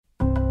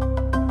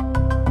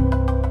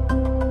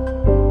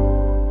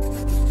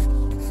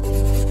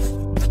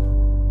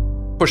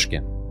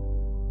Pushkin.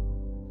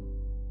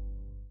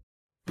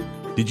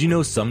 Did you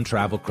know some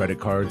travel credit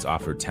cards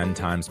offer 10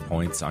 times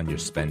points on your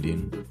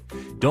spending?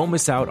 Don't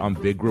miss out on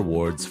big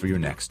rewards for your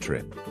next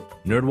trip.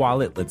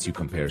 NerdWallet lets you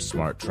compare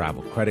smart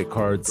travel credit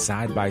cards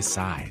side by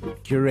side,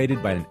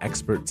 curated by an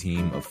expert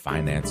team of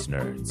finance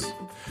nerds.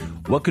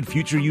 What could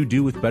future you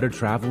do with better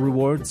travel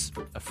rewards?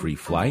 A free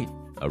flight?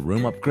 A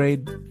room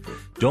upgrade?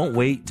 Don't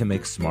wait to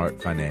make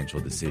smart financial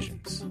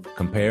decisions.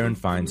 Compare and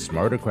find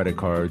smarter credit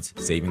cards,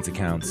 savings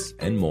accounts,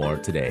 and more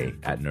today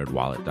at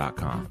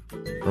nerdwallet.com.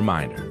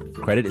 Reminder,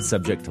 credit is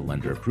subject to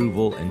lender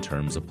approval and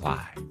terms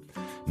apply.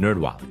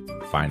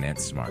 NerdWallet,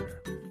 finance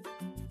smarter.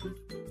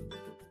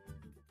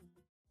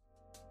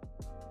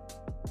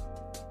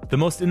 The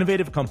most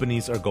innovative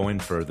companies are going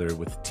further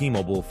with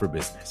T-Mobile for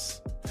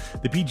Business.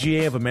 The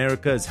PGA of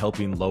America is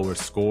helping lower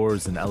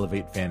scores and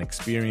elevate fan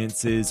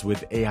experiences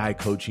with AI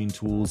coaching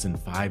tools and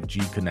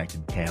 5G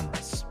connected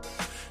cameras.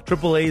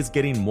 AAA is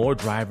getting more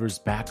drivers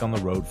back on the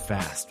road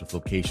fast with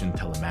location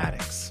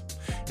telematics.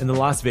 And the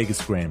Las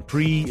Vegas Grand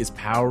Prix is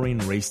powering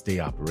race day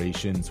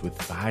operations with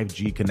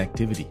 5G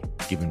connectivity,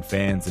 giving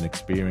fans an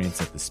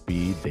experience at the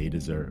speed they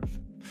deserve.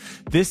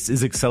 This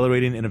is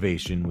accelerating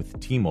innovation with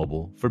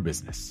T-Mobile for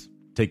Business.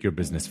 Take your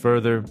business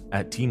further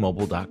at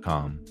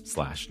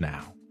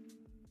T-Mobile.com/now.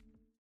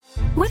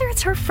 Whether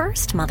it's her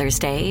first Mother's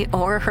Day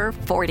or her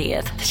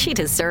 40th, she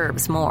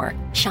deserves more.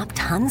 Shop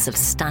tons of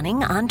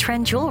stunning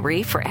on-trend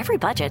jewelry for every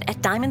budget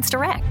at Diamonds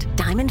Direct.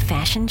 Diamond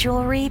fashion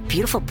jewelry,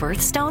 beautiful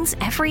birthstones,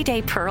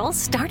 everyday pearls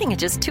starting at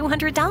just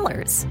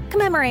 $200.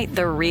 Commemorate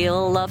the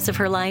real loves of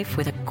her life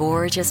with a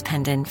gorgeous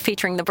pendant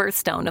featuring the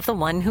birthstone of the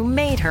one who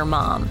made her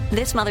mom.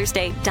 This Mother's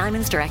Day,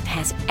 Diamonds Direct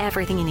has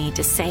everything you need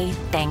to say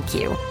thank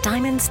you.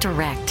 Diamonds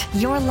Direct.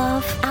 Your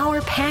love, our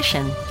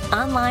passion.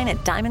 Online at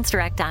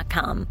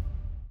diamondsdirect.com.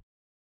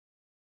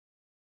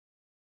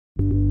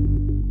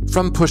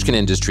 From Pushkin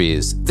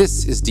Industries,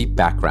 this is Deep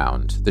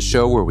Background, the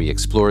show where we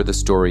explore the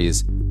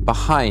stories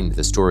behind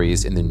the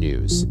stories in the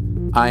news.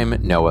 I'm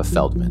Noah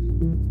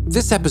Feldman.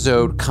 This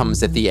episode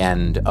comes at the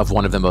end of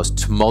one of the most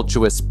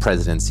tumultuous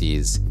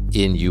presidencies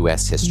in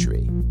U.S.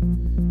 history.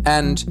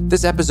 And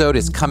this episode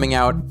is coming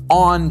out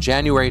on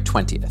January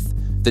 20th,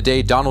 the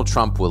day Donald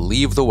Trump will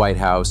leave the White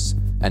House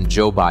and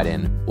Joe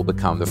Biden will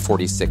become the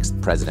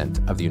 46th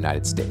president of the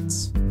United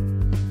States.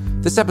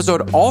 This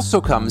episode also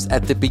comes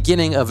at the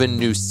beginning of a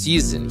new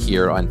season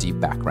here on Deep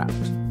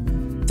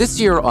Background. This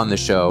year on the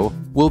show,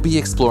 we'll be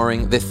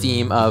exploring the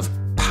theme of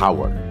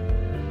power.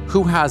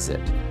 Who has it?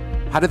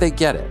 How do they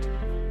get it?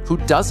 Who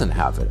doesn't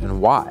have it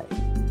and why?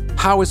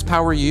 How is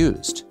power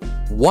used?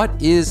 What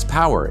is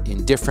power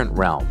in different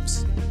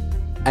realms?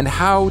 And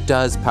how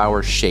does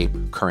power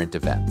shape current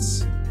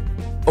events?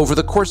 Over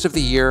the course of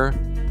the year,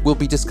 we'll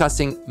be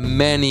discussing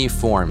many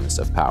forms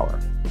of power,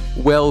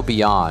 well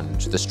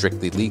beyond the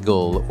strictly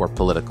legal or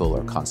political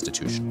or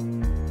constitutional.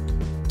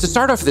 To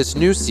start off this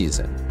new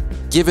season,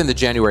 given the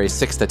January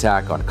 6th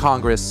attack on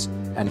Congress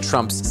and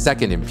Trump's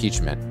second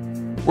impeachment,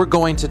 we're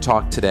going to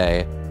talk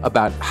today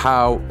about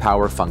how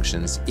power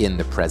functions in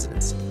the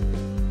presidency.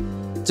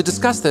 To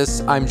discuss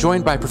this, I'm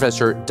joined by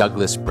Professor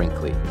Douglas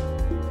Brinkley.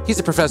 He's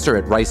a professor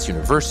at Rice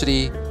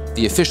University,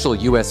 the official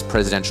U.S.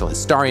 presidential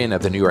historian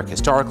of the New York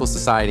Historical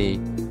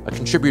Society, a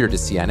contributor to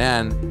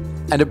CNN,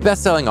 and a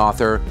best-selling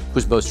author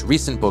whose most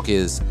recent book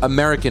is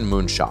American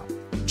Moonshot,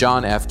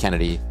 John F.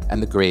 Kennedy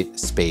and the Great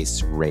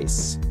Space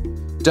Race.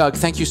 Doug,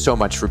 thank you so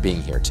much for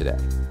being here today.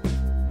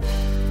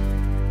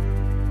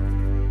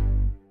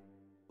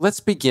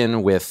 Let's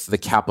begin with the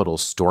Capitol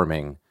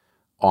storming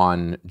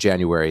on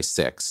January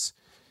 6th.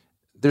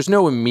 There's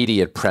no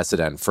immediate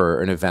precedent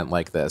for an event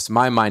like this.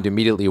 My mind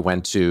immediately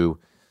went to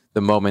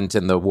the moment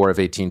in the War of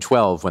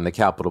 1812 when the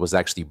Capitol was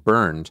actually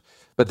burned.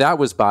 But that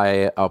was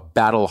by a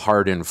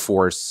battle-hardened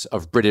force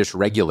of British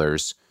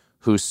regulars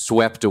who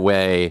swept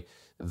away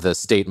the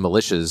state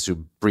militias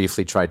who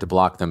briefly tried to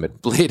block them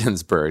at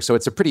Bladensburg. So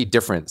it's a pretty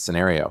different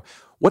scenario.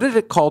 What did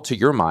it call to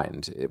your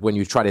mind when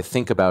you try to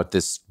think about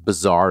this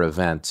bizarre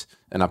event,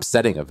 an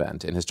upsetting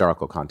event in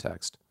historical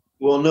context?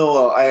 Well,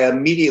 Noah, I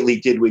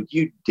immediately did what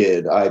you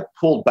did. I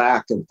pulled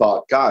back and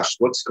thought, gosh,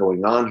 what's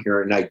going on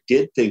here? And I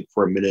did think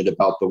for a minute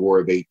about the War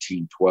of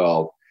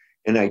 1812.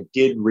 And I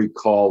did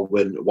recall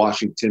when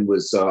Washington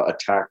was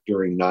attacked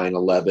during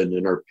 9/11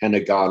 and our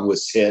Pentagon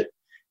was hit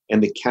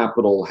and the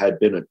Capitol had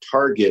been a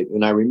target.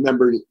 And I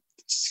remember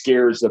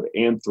scares of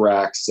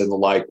anthrax and the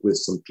like with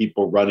some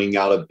people running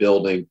out of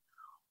building.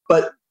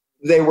 But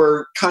they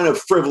were kind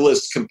of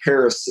frivolous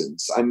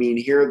comparisons. I mean,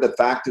 here the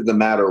fact of the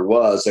matter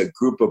was a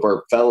group of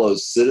our fellow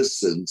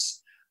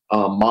citizens,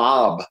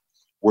 mob,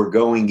 were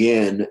going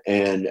in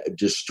and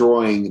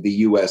destroying the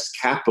U.S.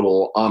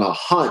 Capitol on a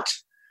hunt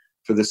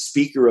for the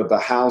Speaker of the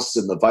House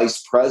and the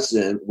Vice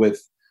President with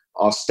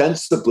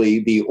ostensibly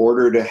the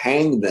order to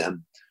hang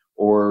them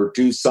or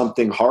do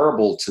something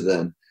horrible to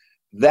them.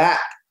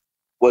 That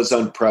was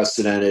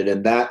unprecedented,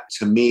 and that,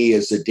 to me,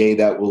 is a day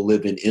that will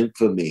live in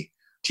infamy.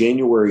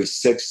 January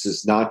 6th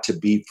is not to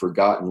be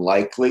forgotten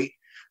likely,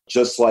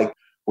 just like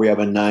we have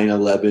a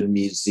 9/11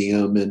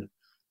 museum in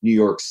New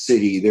York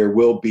City, there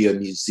will be a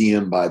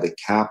museum by the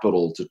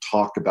Capitol to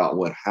talk about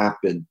what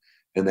happened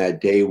in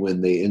that day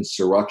when the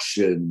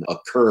insurrection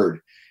occurred.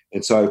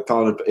 And so I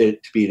found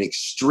it to be an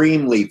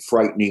extremely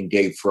frightening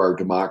day for our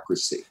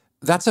democracy.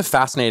 That's a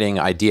fascinating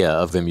idea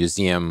of a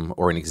museum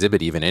or an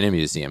exhibit, even in a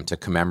museum, to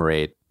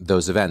commemorate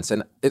those events.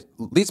 And it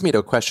leads me to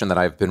a question that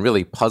I've been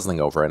really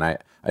puzzling over, and I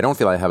don't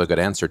feel I have a good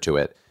answer to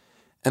it.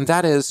 And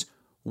that is,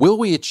 will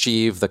we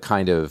achieve the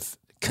kind of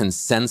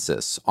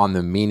consensus on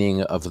the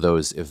meaning of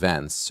those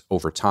events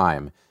over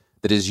time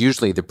that is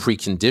usually the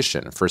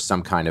precondition for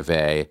some kind of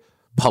a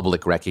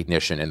public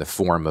recognition in the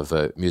form of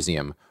a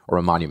museum or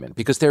a monument?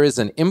 Because there is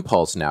an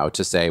impulse now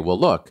to say, well,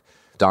 look,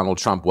 Donald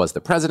Trump was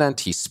the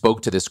president. He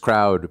spoke to this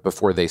crowd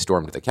before they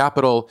stormed the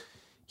Capitol.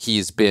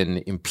 He's been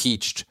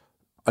impeached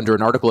under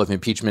an article of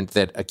impeachment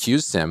that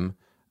accused him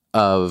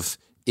of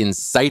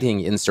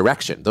inciting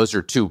insurrection. Those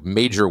are two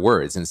major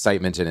words,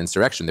 incitement and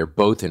insurrection. They're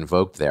both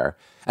invoked there.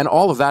 And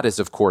all of that is,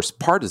 of course,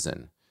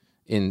 partisan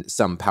in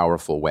some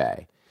powerful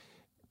way.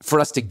 For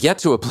us to get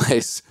to a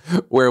place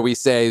where we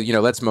say,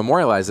 let's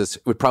memorialize this,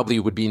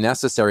 it would be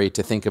necessary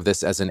to think of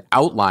this as an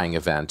outlying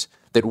event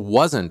that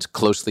wasn't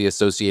closely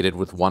associated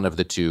with one of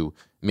the two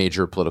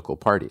major political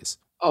parties.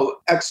 Oh,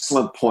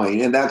 excellent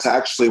point. And that's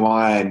actually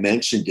why I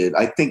mentioned it.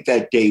 I think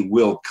that day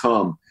will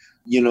come.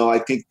 I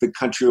think the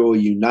country will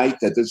unite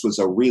that this was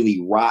a really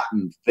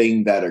rotten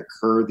thing that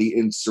occurred, the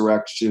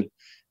insurrection.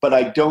 But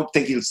I don't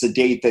think it's a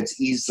date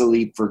that's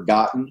easily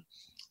forgotten.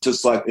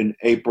 Just like in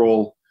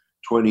April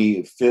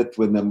 25th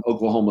when the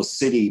Oklahoma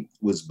City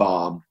was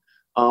bombed.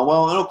 In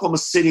Oklahoma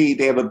City,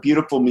 they have a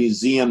beautiful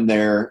museum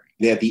there.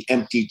 They have the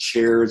empty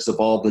chairs of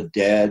all the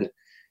dead.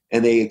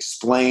 And they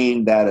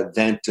explain that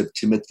event of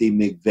Timothy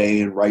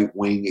McVeigh and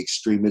right-wing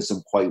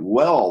extremism quite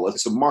well.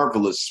 It's a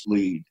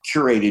marvelously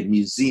curated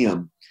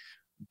museum.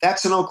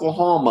 That's in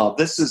Oklahoma.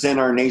 This is in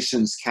our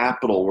nation's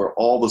capital where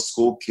all the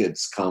school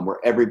kids come, where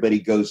everybody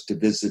goes to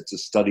visit to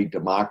study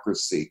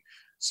democracy.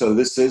 So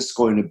this is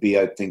going to be,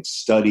 I think,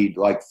 studied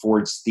like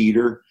Ford's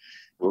Theater,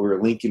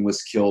 where Lincoln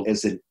was killed,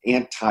 as an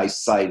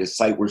anti-site, a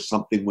site where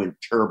something went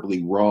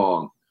terribly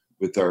wrong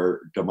with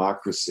our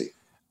democracy.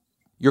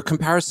 Your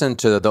comparison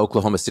to the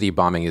Oklahoma City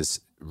bombing is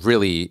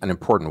really an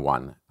important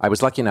one. I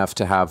was lucky enough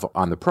to have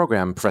on the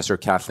program Professor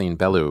Kathleen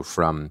Belew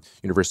from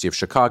University of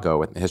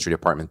Chicago in the history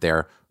department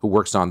there, who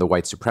works on the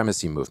white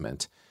supremacy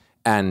movement.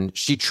 And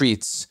she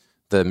treats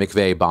the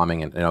McVeigh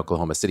bombing in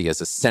Oklahoma City as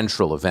a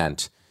central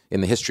event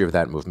in the history of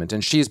that movement.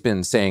 And she's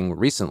been saying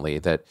recently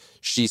that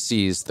she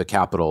sees the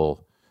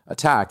Capitol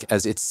attack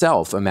as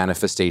itself a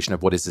manifestation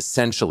of what is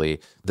essentially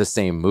the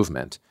same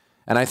movement.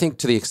 And I think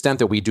to the extent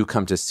that we do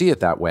come to see it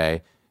that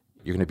way,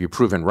 you're going to be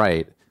proven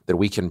right that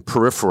we can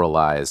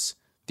peripheralize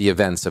the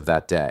events of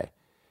that day.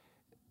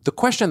 The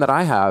question that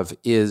I have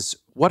is,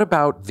 what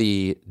about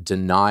the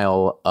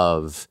denial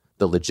of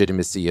the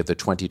legitimacy of the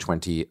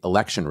 2020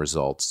 election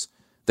results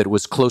that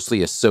was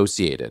closely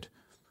associated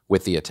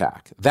with the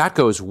attack? That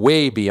goes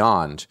way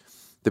beyond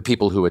the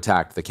people who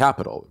attacked the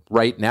Capitol.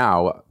 Right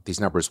now, these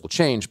numbers will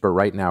change, but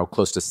right now,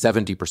 close to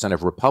 70%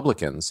 of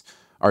Republicans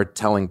are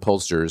telling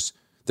pollsters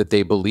that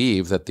they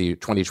believe that the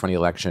 2020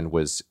 election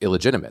was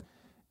illegitimate.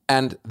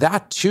 And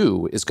that,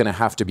 too, is going to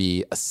have to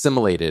be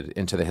assimilated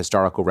into the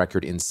historical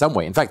record in some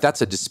way. In fact,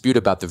 that's a dispute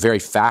about the very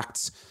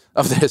facts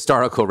of the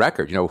historical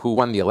record, who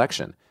won the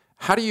election.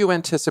 How do you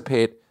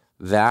anticipate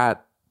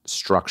that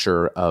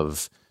structure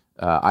of,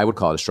 I would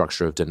call it a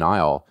structure of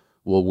denial,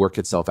 will work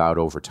itself out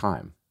over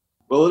time?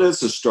 Well, it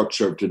is a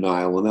structure of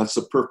denial, and that's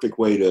the perfect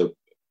way to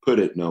put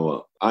it,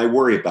 Noah. I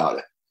worry about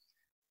it.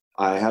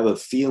 I have a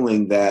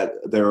feeling that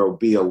there will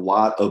be a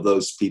lot of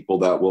those people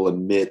that will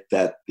admit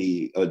that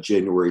the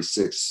January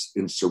 6th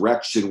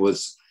insurrection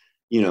was,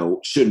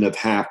 shouldn't have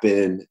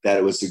happened, that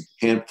it was a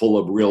handful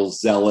of real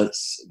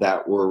zealots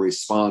that were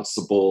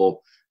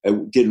responsible.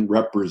 It didn't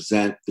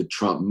represent the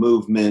Trump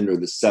movement or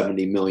the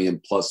 70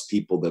 million plus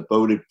people that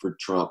voted for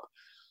Trump.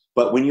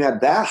 But when you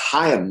have that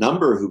high a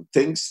number who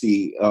thinks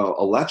the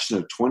election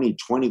of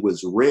 2020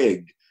 was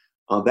rigged,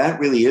 that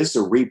really is a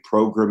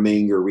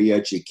reprogramming or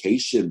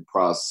re-education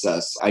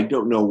process. I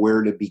don't know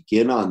where to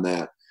begin on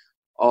that.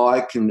 All I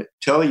can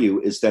tell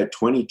you is that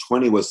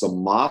 2020 was a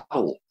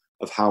model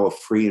of how a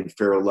free and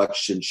fair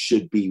election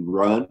should be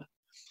run.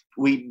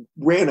 We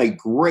ran a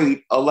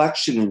great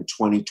election in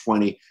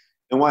 2020.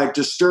 And why it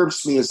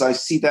disturbs me is I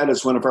see that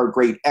as one of our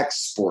great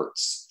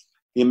exports.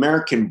 The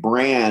American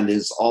brand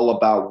is all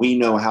about, we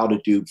know how to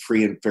do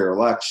free and fair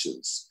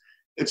elections.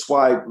 It's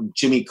why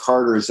Jimmy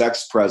Carter's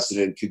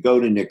ex-president could go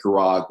to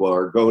Nicaragua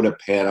or go to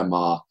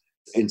Panama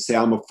and say,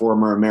 I'm a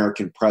former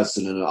American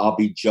president and I'll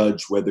be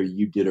judged whether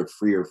you did a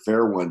free or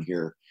fair one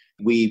here.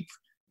 We've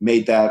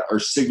made that our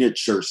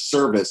signature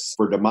service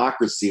for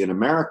democracy in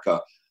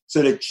America.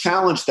 So the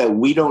challenge that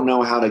we don't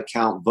know how to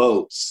count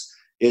votes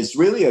is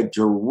really a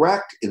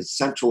direct and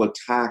central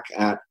attack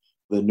at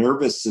the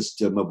nervous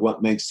system of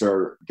what makes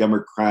our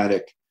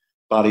democratic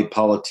body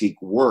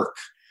politic work.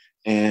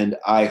 And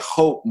I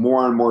hope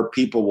more and more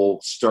people will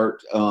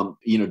start,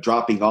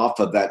 dropping off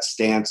of that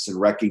stance and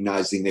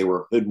recognizing they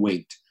were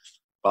hoodwinked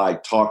by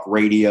talk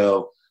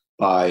radio,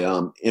 by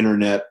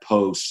internet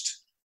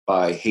post,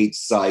 by hate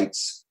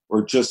sites,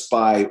 or just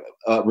by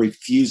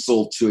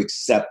refusal to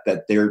accept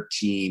that their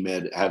team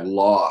had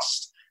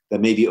lost,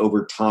 that maybe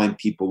over time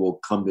people will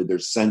come to their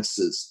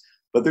senses.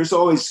 But there's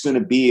always going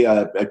to be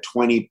a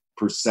 20%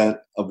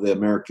 of the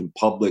American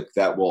public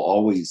that will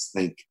always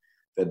think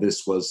that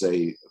this was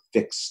a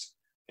fixed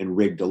and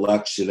rigged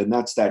election. And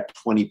that's that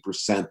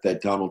 20%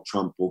 that Donald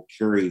Trump will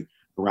carry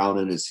around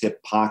in his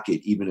hip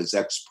pocket, even as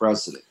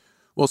ex-president.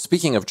 Well,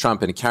 speaking of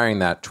Trump and carrying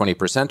that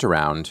 20%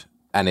 around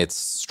and its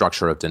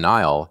structure of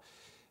denial,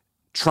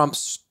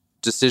 Trump's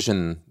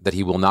decision that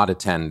he will not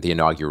attend the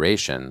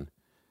inauguration,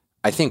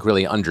 I think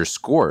really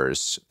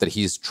underscores that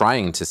he's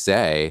trying to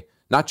say,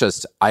 not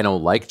just, I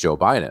don't like Joe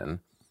Biden,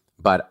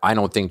 but I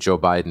don't think Joe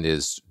Biden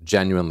is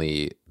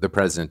genuinely the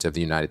president of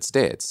the United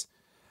States.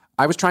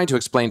 I was trying to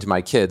explain to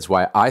my kids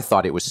why I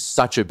thought it was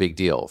such a big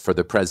deal for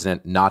the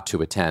president not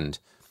to attend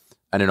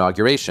an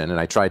inauguration. And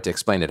I tried to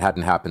explain it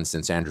hadn't happened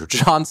since Andrew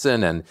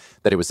Johnson and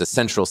that it was a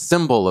central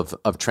symbol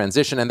of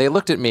transition. And they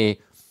looked at me,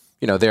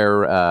 you know,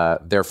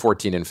 they're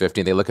 14 and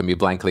 15. They look at me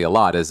blankly a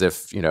lot as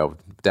if, you know,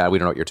 Dad, we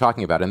don't know what you're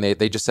talking about. And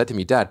they just said to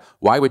me, Dad,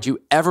 why would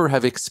you ever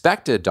have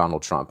expected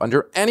Donald Trump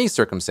under any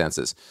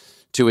circumstances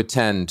to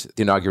attend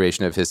the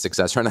inauguration of his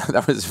successor? And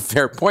that was a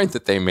fair point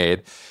that they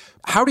made.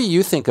 How do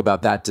you think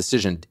about that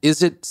decision?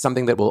 Is it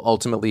something that will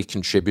ultimately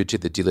contribute to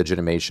the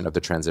delegitimation of the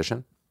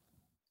transition?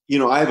 You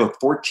know, I have a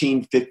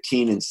 14,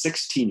 15, and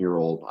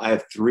 16-year-old. I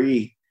have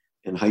 3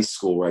 in high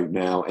school right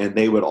now, and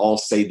they would all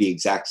say the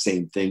exact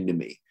same thing to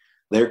me.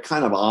 They're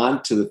kind of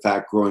on to the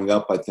fact growing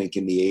up, I think,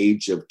 in the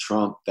age of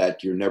Trump,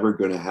 that you're never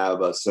going to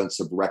have a sense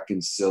of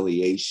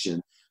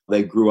reconciliation.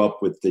 They grew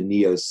up with the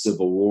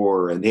neo-Civil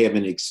War, and they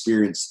haven't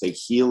experienced the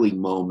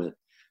healing moment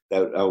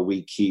that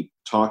we keep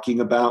talking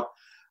about.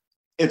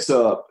 It's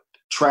a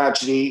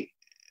tragedy.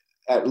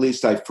 At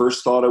least I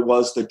first thought it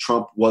was, that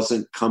Trump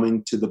wasn't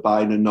coming to the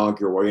Biden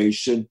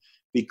inauguration,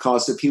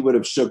 because if he would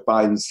have shook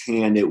Biden's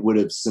hand, it would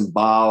have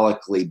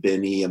symbolically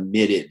been he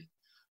admitted,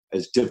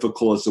 as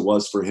difficult as it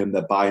was for him,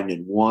 that Biden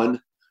had won.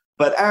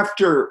 But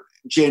after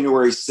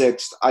January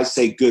 6th, I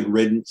say good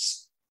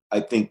riddance.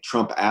 I think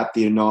Trump at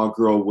the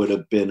inaugural would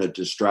have been a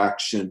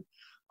distraction.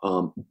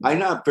 I'm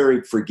not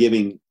very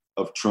forgiving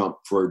of Trump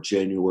for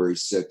January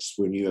 6th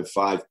when you have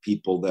 5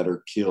 people that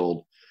are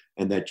killed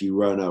and that you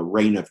run a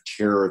reign of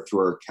terror through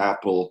our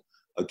Capitol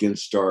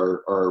against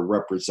our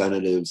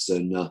representatives,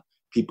 and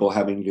people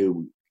having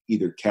to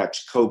either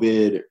catch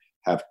COVID,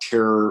 have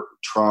terror,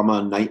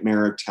 trauma,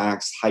 nightmare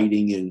attacks,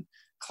 hiding in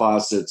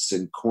closets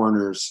and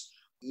corners.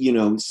 You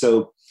know,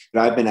 so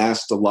I've been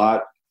asked a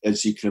lot,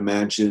 as you can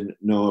imagine,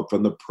 Noah,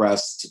 from the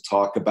press to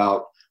talk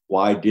about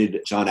why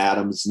did John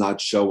Adams not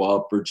show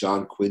up, or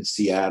John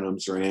Quincy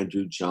Adams, or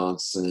Andrew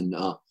Johnson.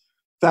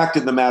 Fact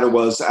of the matter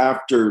was,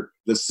 after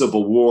the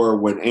Civil War,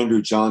 when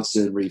Andrew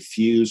Johnson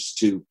refused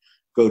to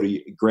go to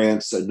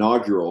Grant's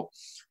inaugural,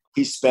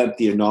 he spent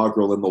the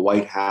inaugural in the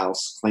White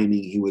House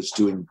claiming he was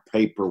doing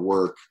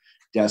paperwork,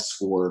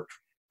 desk work,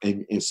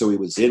 and so he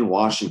was in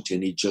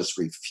Washington. He just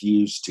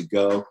refused to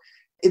go.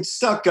 It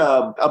stuck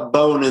a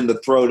bone in the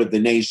throat of the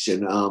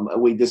nation.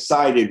 We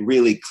decided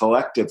really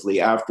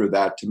collectively after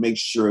that to make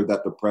sure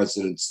that the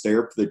president's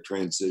there for the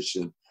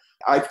transition.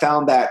 I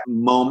found that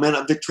moment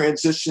of the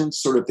transition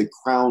sort of the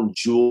crown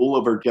jewel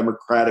of our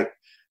democratic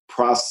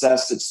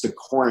process. It's the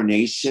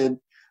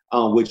coronation,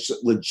 which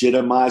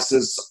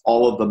legitimizes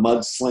all of the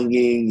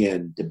mudslinging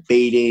and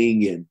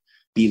debating and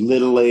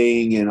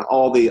belittling and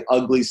all the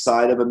ugly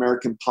side of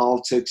American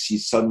politics. You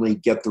suddenly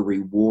get the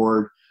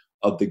reward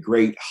of the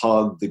great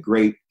hug, the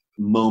great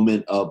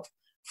moment of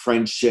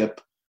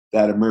friendship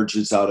that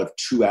emerges out of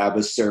 2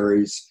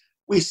 adversaries.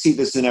 We see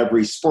this in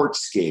every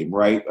sports game,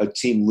 right? A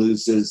team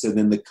loses and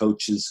then the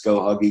coaches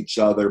go hug each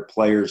other,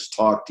 players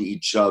talk to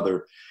each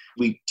other.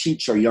 We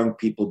teach our young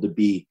people to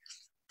be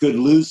good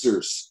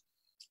losers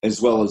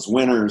as well as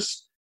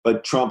winners,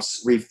 but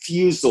Trump's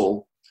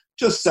refusal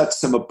just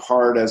sets him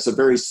apart as a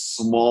very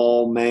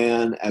small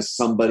man, as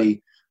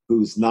somebody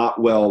who's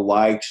not well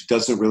liked,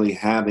 doesn't really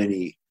have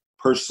any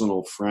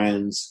personal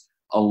friends,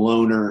 a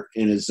loner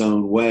in his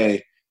own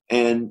way.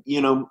 And,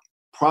 you know,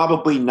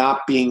 probably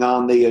not being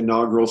on the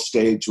inaugural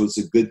stage was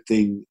a good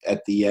thing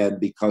at the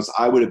end, because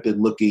I would have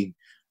been looking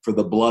for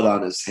the blood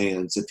on his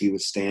hands if he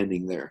was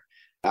standing there.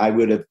 I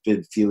would have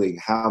been feeling,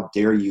 how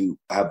dare you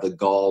have the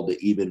gall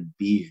to even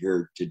be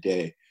here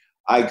today?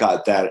 I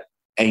got that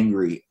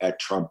angry at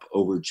Trump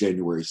over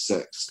January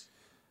 6th.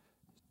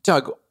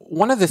 Doug,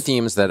 one of the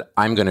themes that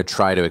I'm going to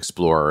try to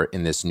explore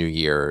in this new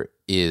year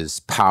is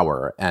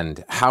power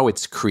and how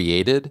it's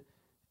created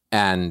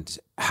and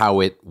how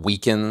it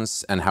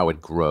weakens and how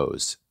it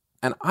grows.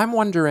 And I'm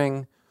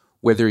wondering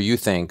whether you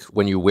think,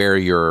 when you wear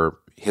your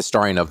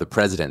historian of the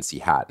presidency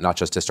hat, not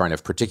just historian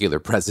of particular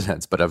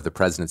presidents, but of the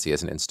presidency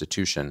as an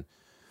institution,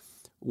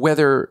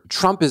 whether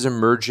Trump is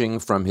emerging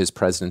from his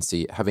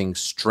presidency having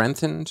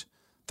strengthened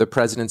the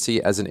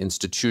presidency as an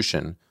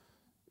institution,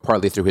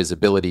 partly through his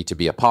ability to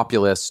be a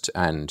populist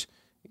and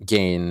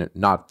gain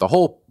not the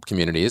whole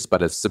communities,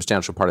 but a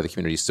substantial part of the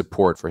community's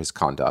support for his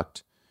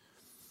conduct,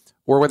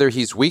 or whether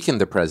he's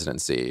weakened the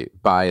presidency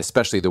by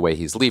especially the way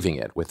he's leaving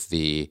it, with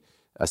the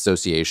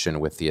association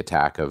with the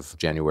attack of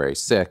January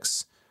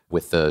 6th,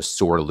 with the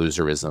sore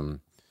loserism.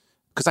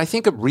 Because I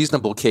think a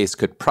reasonable case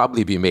could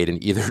probably be made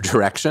in either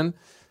direction.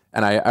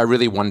 And I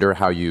really wonder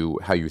how you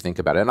think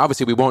about it. And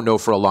obviously we won't know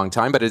for a long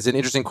time, but it's an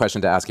interesting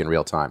question to ask in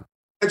real time.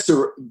 It's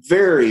a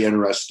very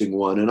interesting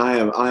one, and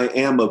I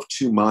am of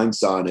two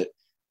minds on it.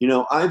 You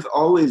know, I've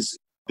always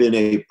been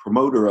a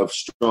promoter of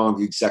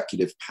strong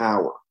executive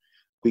power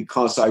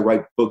because I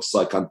write books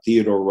like on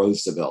Theodore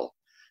Roosevelt.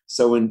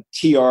 So when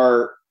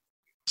TR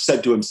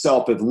said to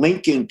himself, if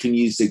Lincoln can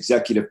use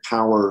executive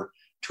power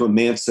to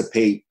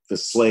emancipate the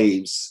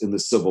slaves in the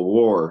Civil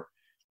War,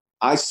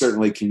 I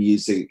certainly can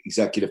use the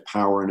executive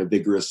power in a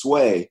vigorous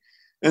way.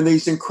 And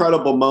these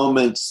incredible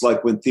moments,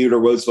 like when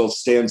Theodore Roosevelt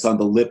stands on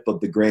the lip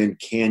of the Grand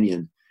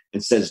Canyon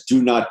and says,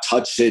 "Do not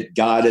touch it.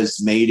 God has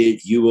made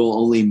it. You will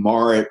only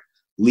mar it.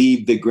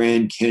 Leave the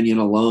Grand Canyon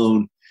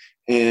alone."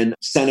 And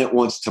Senate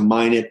wants to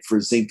mine it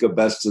for zinc,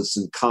 asbestos,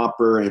 and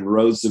copper. And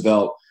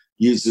Roosevelt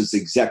uses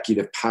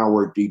executive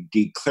power to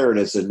declare it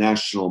as a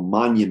national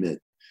monument,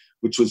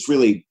 which was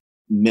really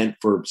meant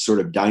for sort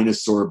of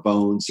dinosaur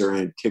bones or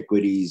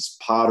antiquities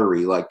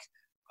pottery, like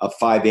a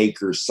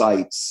 5-acre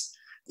sites.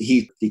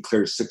 He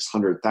declared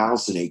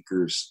 600,000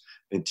 acres,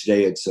 and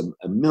today it's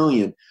a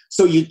million.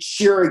 So you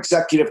sheer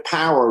executive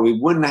power. We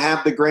wouldn't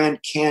have the Grand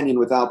Canyon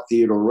without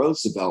Theodore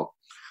Roosevelt.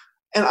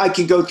 And I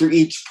can go through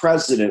each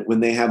president when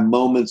they have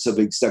moments of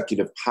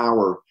executive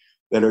power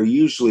that are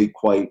usually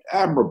quite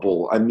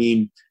admirable. I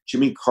mean,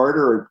 Jimmy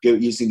Carter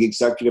using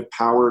executive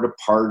power to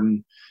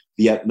pardon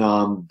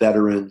Vietnam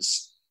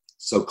veterans,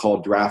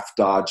 so-called draft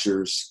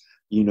dodgers,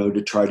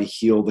 to try to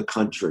heal the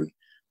country.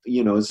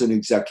 As an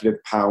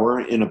executive power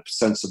in a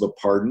sense of a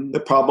pardon,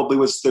 that probably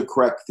was the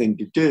correct thing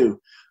to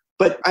do.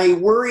 But I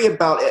worry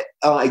about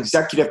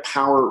executive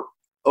power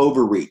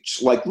overreach.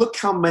 Like, look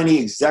how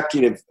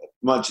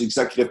much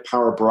executive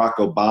power Barack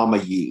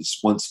Obama used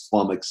once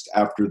flummoxed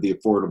after the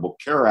Affordable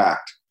Care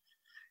Act.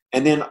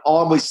 And then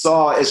all we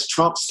saw is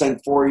Trump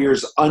spent 4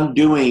 years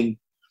undoing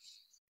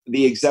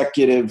the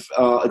executive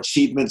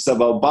achievements of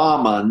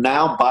Obama.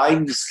 Now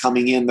Biden's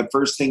coming in. The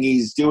first thing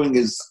he's doing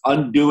is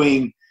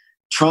undoing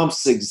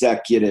Trump's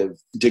executive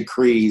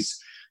decrees.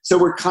 So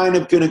we're kind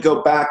of going to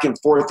go back and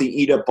forth and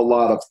eat up a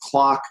lot of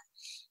clock.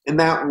 In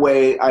that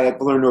way, I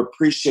have learned to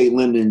appreciate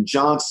Lyndon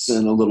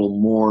Johnson a little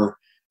more.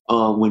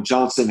 When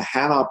Johnson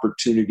had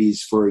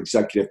opportunities for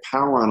executive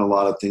power on a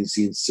lot of things,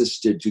 he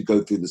insisted to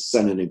go through the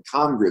Senate and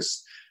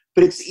Congress.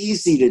 But it's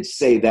easy to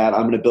say that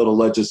I'm going to build a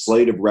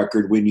legislative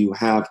record when you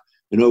have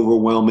an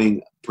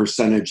overwhelming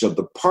percentage of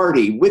the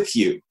party with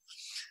you.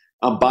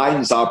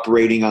 Biden's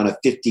operating on a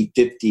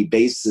 50-50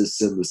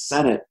 basis in the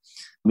Senate,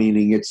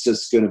 meaning it's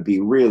just going to be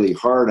really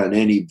hard on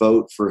any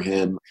vote for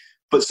him.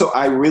 But so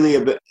I really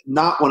am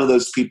not one of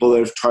those people that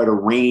have tried to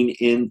rein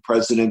in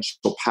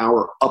presidential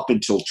power up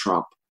until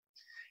Trump.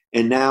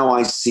 And now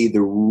I see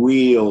the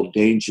real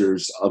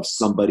dangers of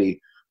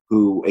somebody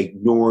who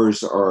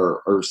ignores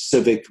our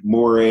civic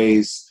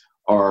mores,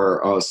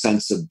 our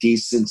sense of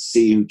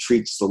decency, who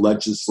treats the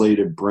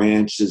legislative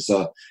branch as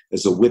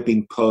a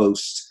whipping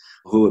post,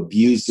 who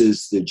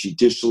abuses the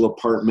judicial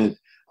department.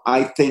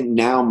 I think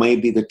now may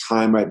be the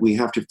time, right? We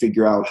have to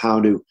figure out how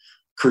to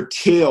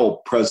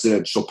curtail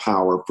presidential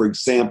power. For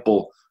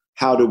example,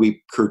 how do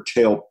we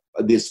curtail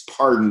this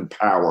pardon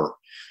power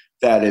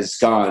that has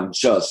gone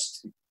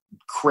just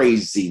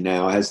crazy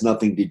now? It has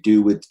nothing to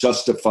do with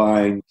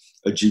justifying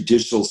a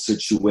judicial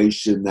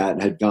situation that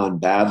had gone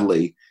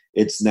badly.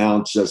 It's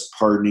now just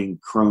pardoning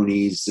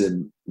cronies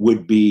and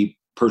would-be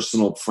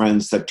personal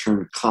friends that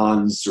turn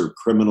cons or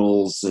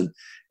criminals. And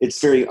it's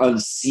very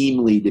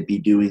unseemly to be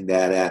doing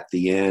that at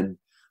the end.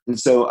 And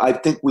so I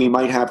think we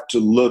might have to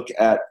look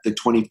at the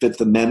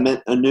 25th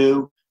Amendment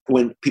anew.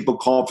 When people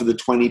call for the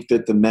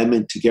 25th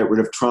Amendment to get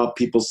rid of Trump,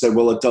 people say,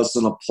 well, it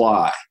doesn't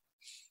apply.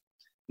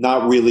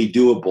 Not really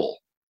doable.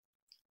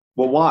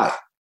 Well, why?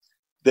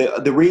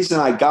 The reason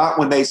I got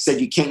when they said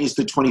you can't use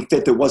the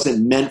 25th, it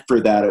wasn't meant for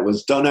that. It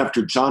was done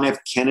after John F.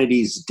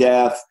 Kennedy's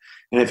death.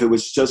 And if it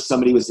was just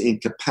somebody was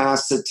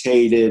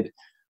incapacitated.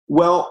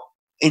 Well,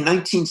 in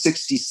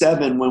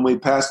 1967, when we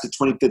passed the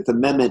 25th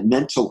Amendment,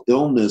 mental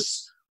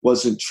illness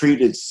wasn't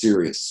treated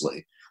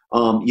seriously.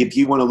 If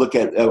you want to look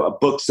at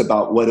books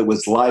about what it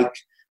was like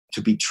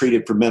to be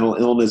treated for mental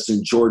illness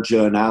in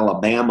Georgia and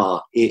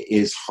Alabama, it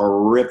is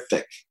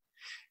horrific.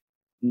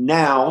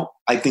 Now,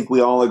 I think we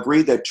all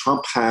agree that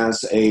Trump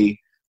has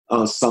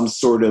some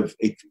sort of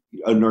a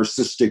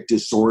narcissistic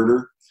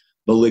disorder,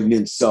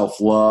 malignant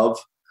self-love.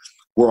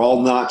 We're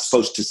all not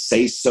supposed to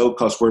say so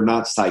because we're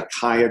not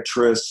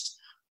psychiatrists.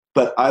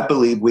 But I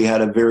believe we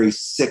had a very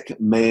sick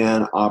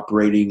man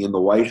operating in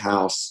the White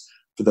House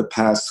for the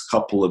past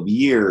couple of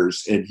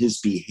years, and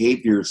his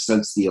behavior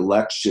since the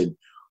election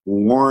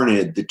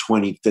warranted the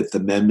 25th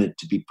Amendment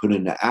to be put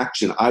into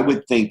action. I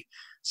would think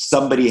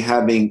somebody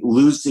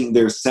losing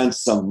their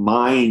sense of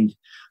mind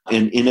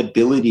and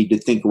inability to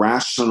think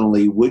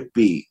rationally would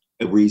be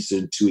a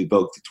reason to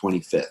evoke the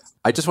 25th.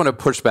 I just want to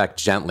push back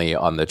gently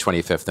on the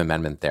 25th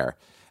Amendment there.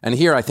 And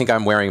here I think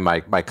I'm wearing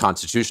my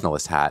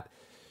constitutionalist hat.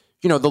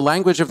 You know, the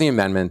language of the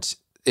amendment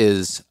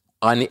is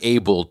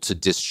unable to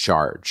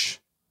discharge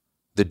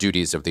the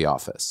duties of the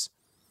office,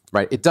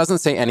 right? It doesn't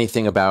say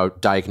anything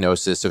about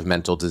diagnosis of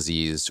mental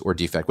disease or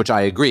defect, which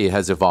I agree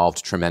has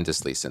evolved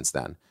tremendously since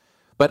then.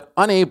 But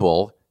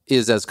unable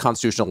is, as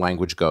constitutional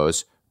language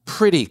goes,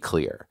 pretty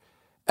clear.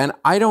 And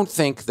I don't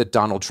think that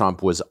Donald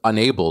Trump was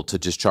unable to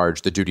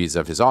discharge the duties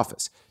of his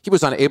office. He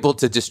was unable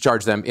to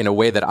discharge them in a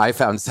way that I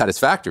found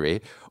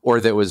satisfactory or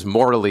that was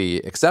morally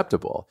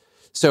acceptable.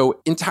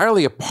 So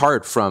entirely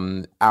apart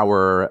from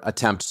our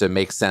attempt to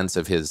make sense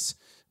of his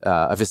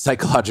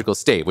psychological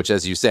state, which,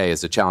 as you say,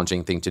 is a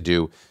challenging thing to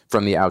do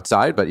from the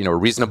outside, but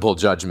reasonable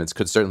judgments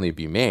could certainly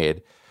be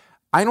made.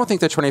 I don't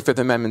think the 25th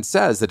Amendment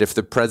says that if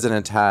the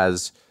president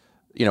has,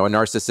 a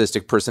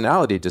narcissistic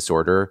personality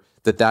disorder,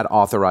 that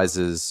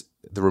authorizes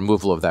the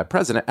removal of that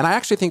president. And I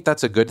actually think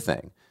that's a good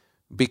thing,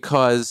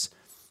 because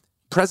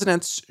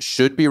presidents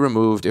should be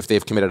removed if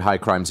they've committed high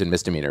crimes and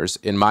misdemeanors.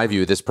 In my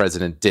view, this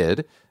president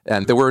did.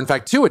 And there were, in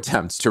fact, 2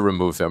 attempts to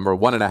remove him, or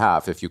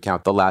 1.5 if you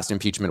count the last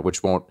impeachment,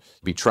 which won't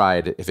be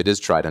tried, if it is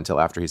tried, until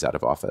after he's out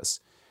of office.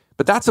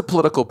 But that's a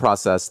political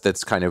process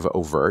that's kind of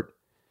overt.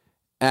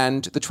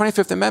 And the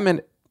 25th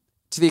Amendment,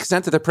 to the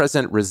extent that the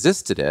president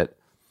resisted it,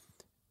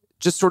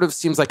 just sort of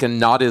seems like a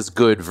not as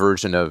good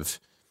version of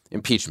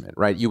impeachment,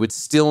 right? You would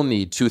still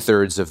need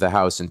 2/3 of the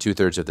House and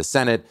 2/3 of the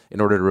Senate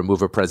in order to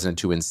remove a president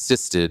who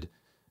insisted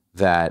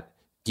that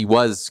he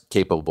was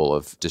capable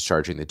of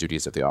discharging the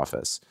duties of the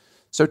office.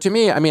 So to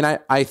me,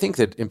 I think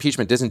that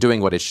impeachment isn't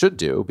doing what it should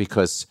do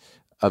because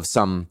of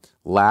some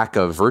lack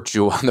of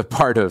virtue on the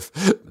part of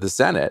the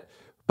Senate.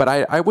 But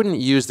I wouldn't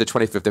use the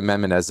 25th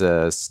Amendment as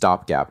a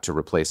stopgap to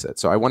replace it.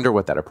 So I wonder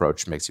what that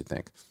approach makes you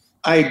think.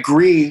 I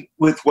agree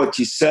with what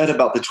you said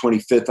about the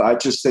 25th. I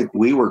just think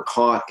we were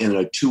caught in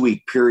a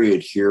 2-week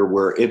period here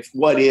where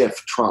what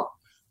if Trump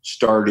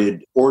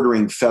started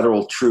ordering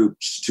federal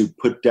troops to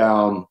put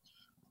down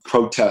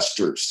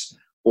protesters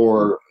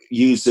or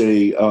use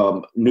a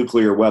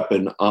nuclear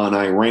weapon on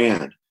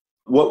Iran?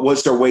 What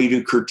was their way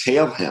to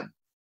curtail him?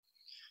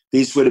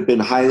 These would have been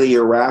highly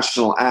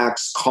irrational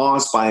acts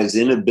caused by his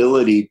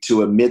inability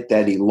to admit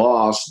that he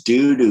lost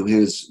due to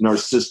his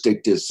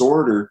narcissistic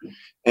disorder.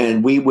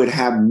 And we would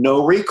have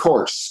no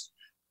recourse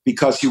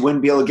because you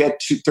wouldn't be able to get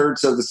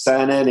 2/3 of the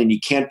Senate, and you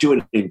can't do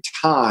it in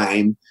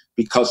time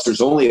because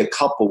there's only a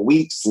couple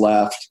weeks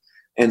left,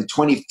 and the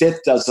 25th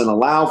doesn't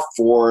allow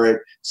for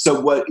it. So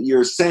what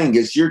you're saying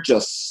is you're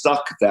just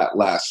stuck that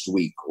last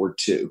week or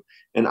two.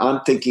 And I'm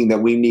thinking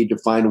that we need to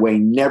find a way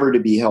never to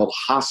be held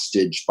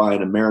hostage by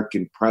an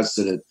American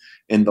president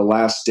in the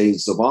last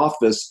days of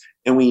office.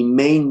 And we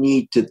may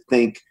need to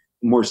think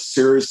more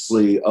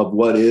seriously of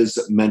what is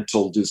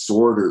mental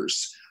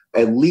disorders,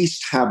 at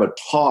least have a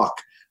talk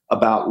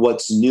about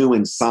what's new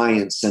in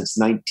science since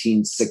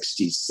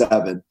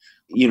 1967.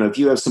 If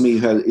you have somebody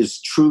who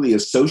is truly a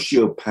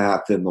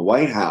sociopath in the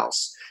White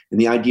House, and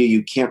the idea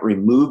you can't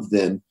remove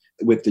them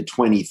with the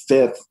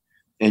 25th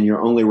and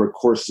your only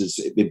recourse is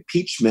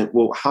impeachment,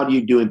 well, how do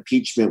you do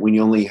impeachment when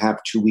you only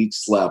have 2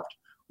 weeks left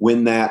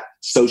when that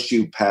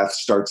sociopath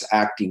starts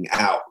acting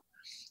out?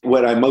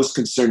 What I'm most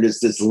concerned is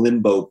this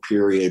limbo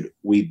period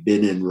we've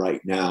been in right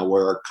now,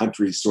 where our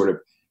country's sort of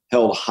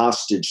held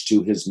hostage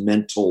to his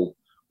mental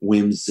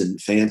whims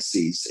and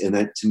fancies. And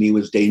that, to me,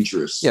 was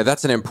dangerous. Yeah,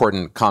 that's an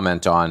important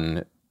comment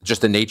on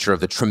just the nature of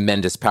the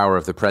tremendous power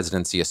of the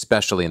presidency,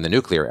 especially in the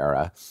nuclear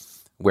era,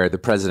 where the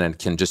president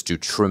can just do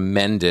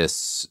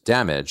tremendous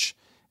damage.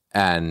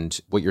 And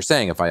what you're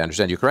saying, if I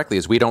understand you correctly,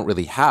 is we don't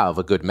really have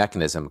a good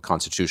mechanism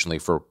constitutionally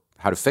for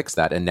how to fix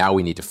that. And now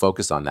we need to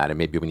focus on that. And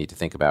maybe we need to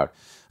think about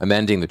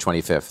amending the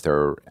 25th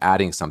or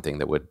adding something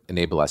that would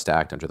enable us to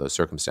act under those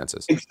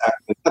circumstances.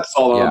 Exactly. That's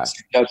all I'm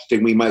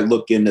suggesting. We might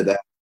look into that.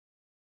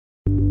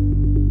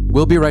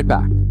 We'll be right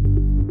back.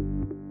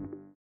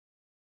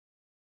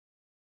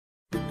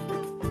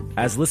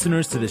 As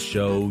listeners to this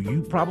show,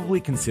 you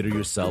probably consider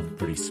yourself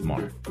pretty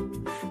smart.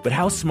 But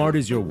how smart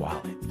is your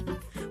wallet?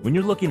 When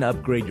you're looking to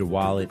upgrade your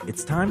wallet,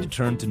 it's time to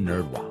turn to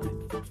NerdWallet.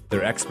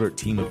 Their expert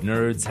team of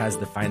nerds has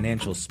the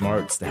financial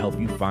smarts to help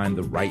you find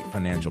the right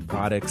financial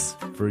products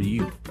for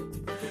you.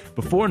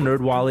 Before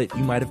NerdWallet,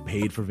 you might have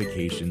paid for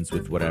vacations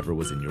with whatever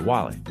was in your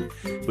wallet.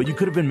 But you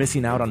could have been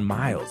missing out on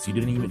miles you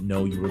didn't even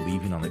know you were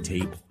leaving on the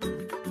table.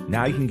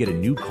 Now you can get a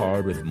new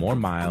card with more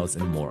miles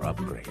and more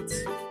upgrades.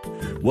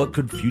 What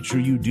could future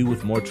you do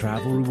with more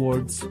travel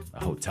rewards?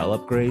 A hotel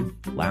upgrade?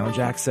 Lounge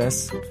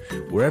access?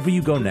 Wherever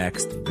you go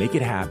next, make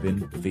it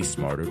happen with a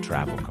smarter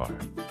travel card.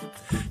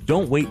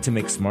 Don't wait to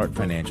make smart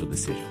financial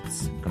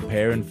decisions.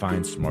 Compare and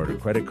find smarter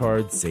credit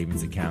cards,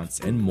 savings accounts,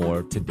 and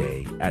more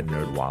today at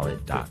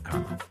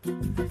nerdwallet.com.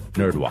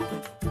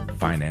 NerdWallet.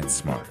 Finance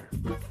smarter.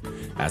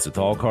 As with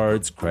all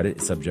cards, credit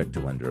is subject to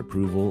lender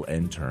approval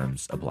and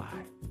terms apply.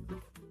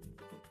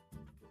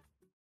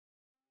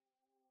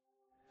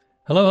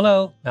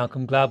 Hello.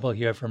 Malcolm Gladwell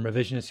here from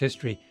Revisionist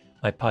History,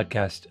 my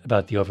podcast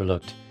about the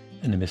overlooked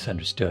and the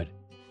misunderstood.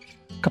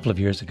 A couple of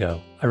years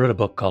ago, I wrote a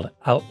book called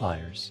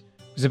Outliers.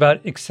 It was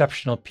about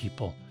exceptional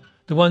people,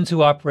 the ones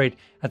who operate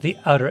at the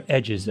outer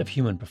edges of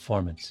human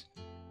performance.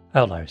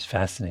 Outliers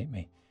fascinate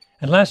me.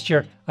 And last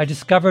year, I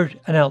discovered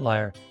an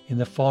outlier in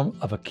the form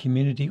of a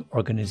community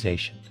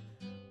organization,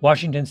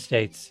 Washington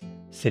State's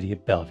City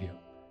of Bellevue.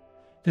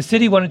 The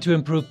city wanted to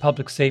improve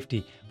public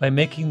safety by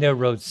making their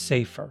roads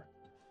safer.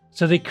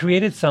 So they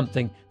created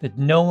something that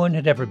no one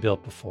had ever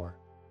built before,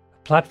 a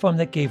platform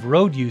that gave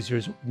road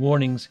users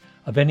warnings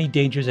of any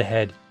dangers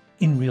ahead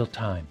in real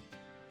time.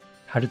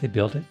 How did they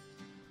build it?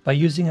 By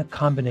using a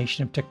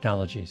combination of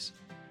technologies: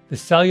 the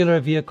cellular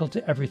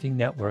vehicle-to-everything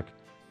network,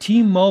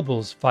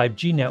 T-Mobile's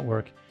 5G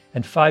network,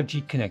 and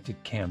 5G connected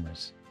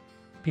cameras.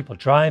 People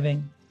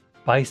driving,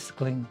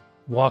 bicycling,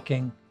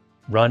 walking,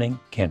 running,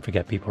 can't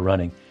forget people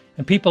running,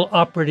 and people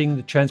operating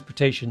the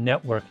transportation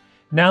network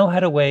now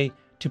had a way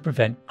to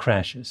prevent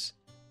crashes.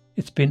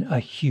 It's been a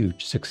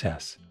huge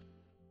success.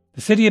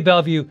 The City of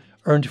Bellevue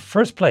earned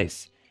first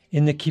place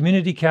in the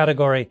community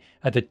category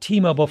at the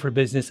T-Mobile for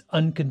Business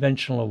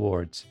Unconventional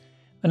Awards,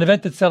 an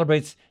event that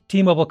celebrates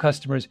T-Mobile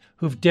customers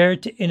who've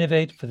dared to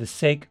innovate for the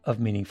sake of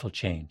meaningful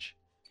change.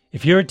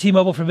 If you're a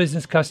T-Mobile for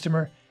Business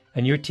customer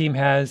and your team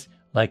has,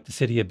 like the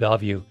City of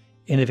Bellevue,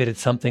 innovated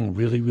something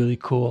really, really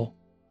cool,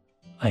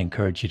 I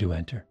encourage you to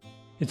enter.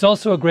 It's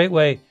also a great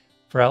way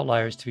for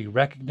outliers to be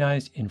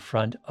recognized in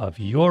front of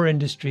your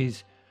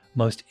industry's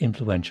most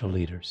influential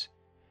leaders.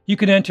 You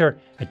can enter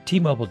at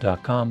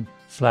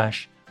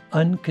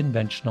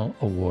tmobile.com/unconventional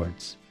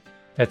awards.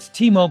 That's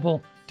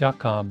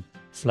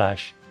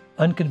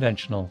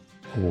tmobile.com/unconventional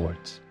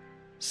awards.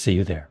 See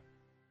you there.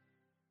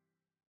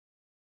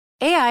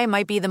 AI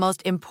might be the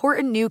most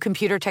important new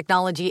computer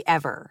technology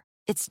ever.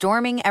 It's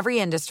storming every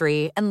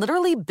industry, and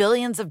literally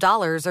billions of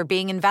dollars are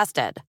being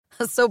invested.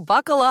 So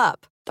buckle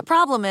up. The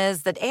problem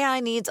is that AI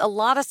needs a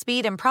lot of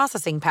speed and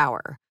processing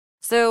power.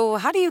 So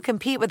how do you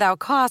compete without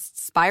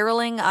costs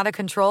spiraling out of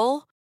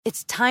control?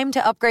 It's time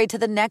to upgrade to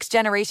the next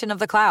generation of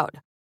the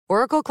cloud,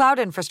 Oracle Cloud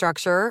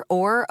Infrastructure,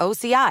 or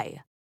OCI.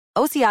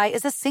 OCI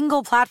is a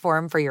single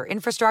platform for your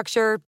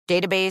infrastructure,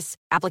 database,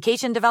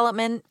 application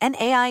development, and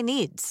AI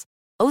needs.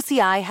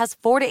 OCI has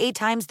 4 to 8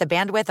 times the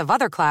bandwidth of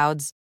other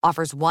clouds,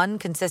 offers one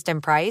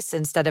consistent price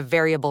instead of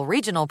variable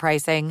regional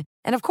pricing,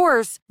 and of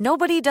course,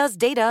 nobody does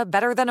data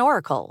better than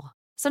Oracle.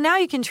 So now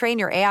you can train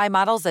your AI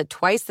models at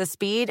twice the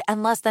speed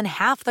and less than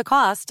half the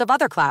cost of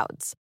other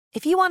clouds.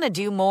 If you want to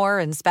do more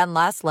and spend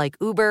less like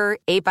Uber,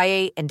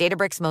 8x8, and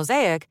Databricks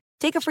Mosaic,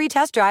 take a free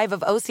test drive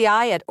of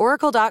OCI at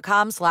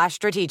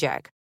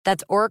oracle.com/strategic.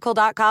 That's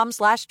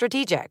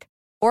oracle.com/strategic.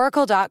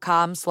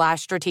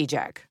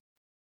 oracle.com/strategic.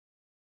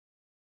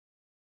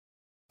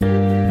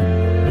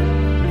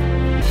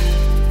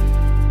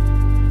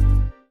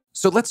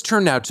 So let's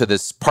turn now to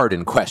this part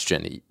in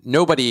question.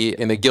 Nobody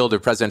in the Guild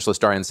of Presidential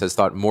Historians has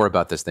thought more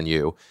about this than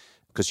you,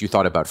 because you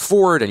thought about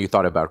Ford and you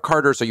thought about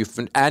Carter.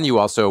 And you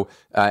also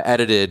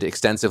edited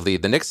extensively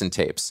the Nixon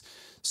tapes.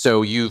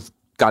 So you've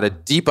got a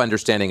deep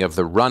understanding of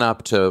the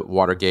run-up to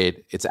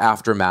Watergate, its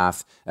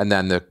aftermath, and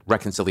then the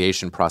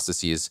reconciliation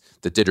processes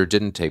that did or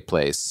didn't take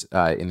place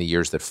in the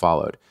years that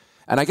followed.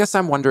 And I guess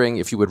I'm wondering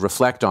if you would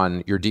reflect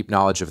on your deep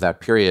knowledge of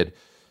that period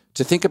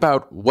to think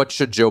about what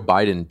should Joe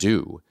Biden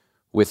do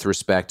with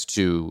respect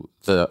to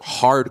the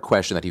hard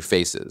question that he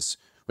faces,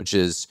 which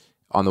is,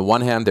 on the one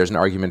hand, there's an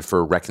argument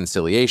for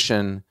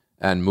reconciliation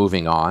and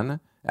moving on.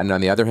 And on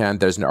the other hand,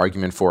 there's an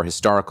argument for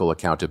historical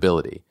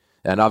accountability.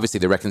 And obviously,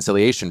 the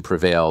reconciliation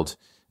prevailed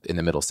in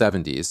the middle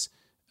 70s,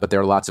 but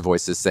there are lots of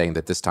voices saying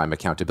that this time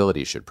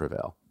accountability should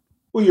prevail.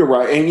 Well, you're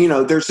right.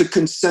 And, there's a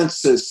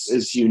consensus,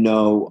 as you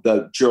know,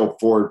 that Gerald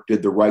Ford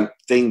did the right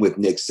thing with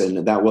Nixon.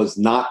 And that was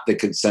not the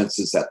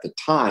consensus at the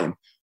time.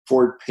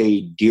 Ford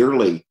paid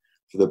dearly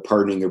for the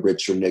pardoning of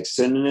Richard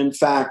Nixon. And in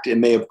fact, it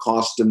may have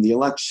cost him the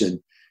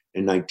election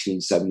in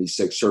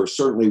 1976, or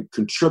certainly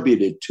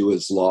contributed to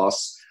his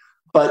loss.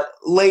 But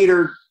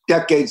later,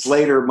 decades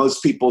later,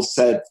 most people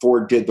said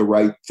Ford did the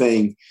right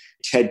thing.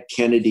 Ted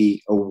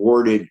Kennedy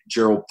awarded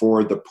Gerald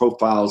Ford the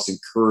Profiles in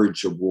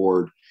Courage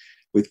Award,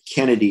 with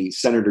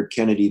Senator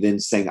Kennedy then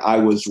saying, "I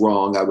was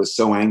wrong. I was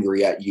so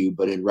angry at you,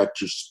 but in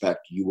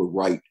retrospect, you were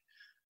right,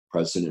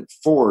 President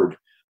Ford."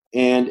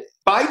 And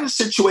Biden's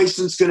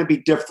situation is going to be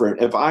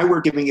different. If I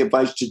were giving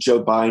advice to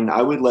Joe Biden,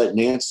 I would let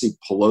Nancy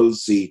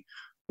Pelosi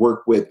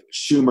work with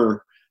Schumer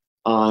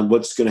on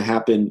what's going to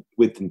happen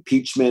with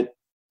impeachment.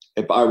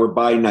 If I were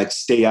Biden, I'd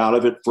stay out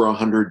of it for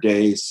 100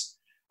 days.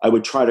 I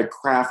would try to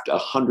craft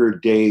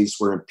 100 days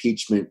where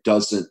impeachment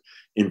doesn't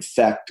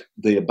infect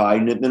the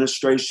Biden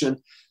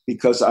administration,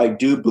 because I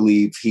do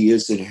believe he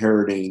is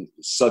inheriting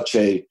such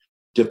a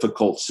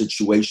difficult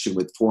situation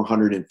with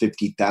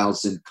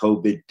 450,000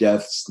 COVID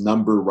deaths,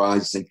 number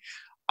rising.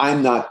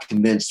 I'm not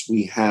convinced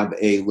we have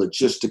a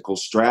logistical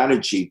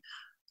strategy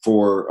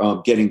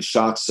for getting two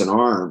shots in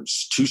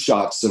arms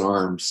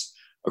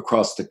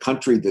across the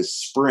country this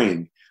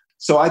spring.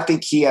 So I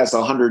think he has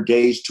 100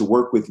 days to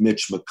work with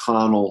Mitch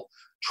McConnell,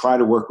 try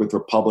to work with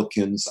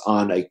Republicans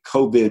on a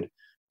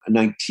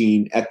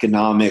COVID-19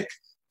 economic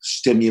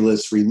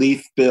stimulus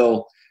relief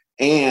bill,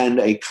 and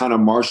a kind of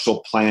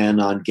Marshall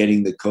Plan on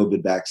getting the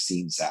COVID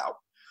vaccines out.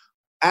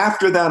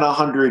 After that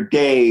 100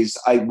 days,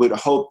 I would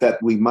hope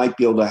that we might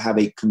be able to have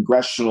a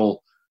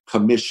congressional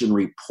commission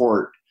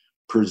report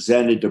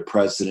presented to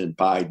President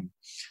Biden,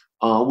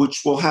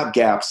 which will have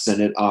gaps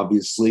in it,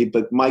 obviously,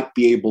 but might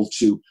be able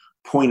to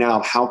point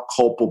out how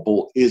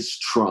culpable is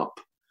Trump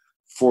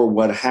for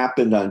what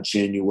happened on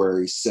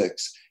January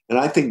 6th. And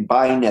I think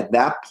Biden at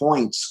that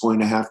point is going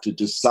to have to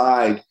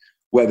decide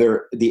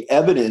whether the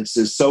evidence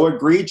is so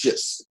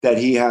egregious that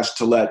he has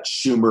to let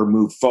Schumer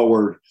move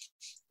forward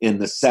in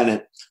the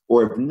Senate,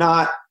 or if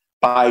not,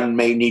 Biden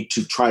may need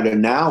to try to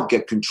now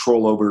get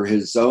control over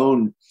his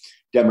own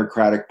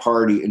Democratic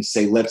Party and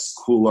say, let's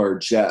cool our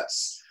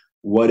jets.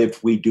 What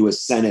if we do a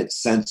Senate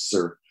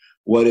censor?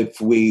 What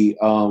if we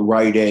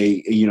write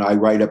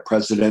a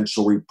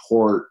presidential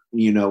report,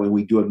 and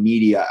we do a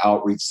media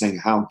outreach saying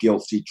how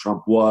guilty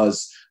Trump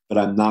was, but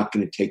I'm not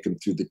going to take him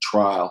through the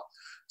trial.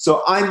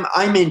 So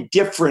I'm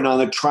indifferent on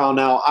the trial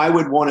now. I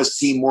would want to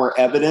see more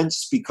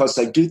evidence because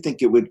I do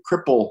think it would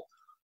cripple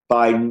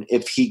Biden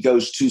if he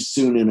goes too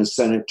soon in a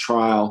Senate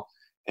trial.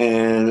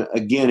 And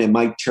again, it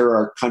might tear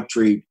our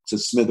country to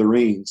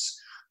smithereens.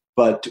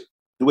 But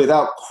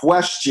without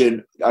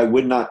question, I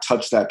would not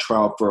touch that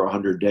trial for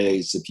 100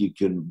 days if you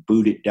can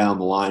boot it down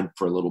the line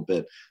for a little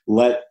bit.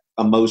 Let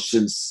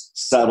emotions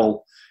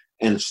settle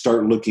and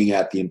start looking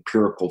at the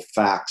empirical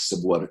facts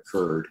of what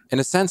occurred. In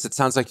a sense, it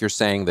sounds like you're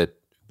saying that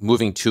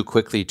moving too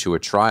quickly to a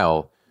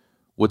trial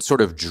would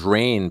sort of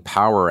drain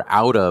power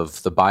out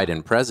of the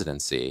Biden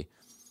presidency.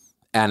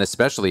 And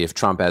especially if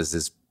Trump,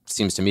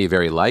 seems to me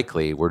very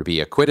likely, were to be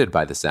acquitted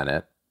by the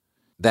Senate,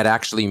 that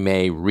actually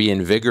may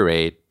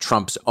reinvigorate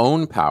Trump's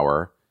own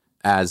power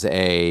as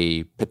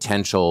a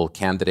potential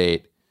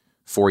candidate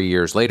 4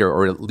 years later,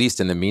 or at least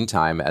in the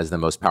meantime, as the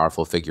most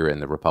powerful figure in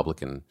the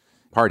Republican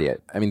Party.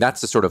 I mean,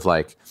 that's a sort of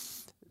like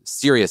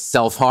serious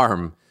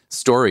self-harm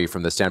story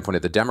from the standpoint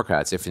of the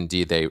Democrats, if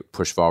indeed they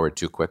push forward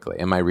too quickly.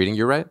 Am I reading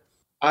you right?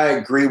 I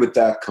agree with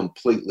that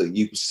completely.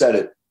 You said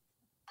it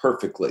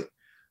perfectly.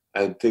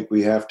 I think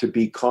we have to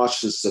be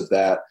cautious of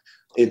that.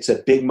 It's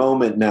a big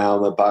moment now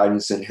that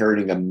Biden's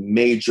inheriting a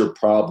major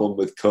problem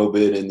with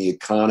COVID and the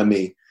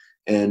economy,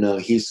 and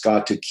he's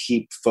got to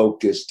keep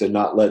focused and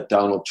not let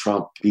Donald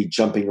Trump be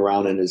jumping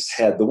around in his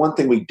head. The one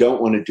thing we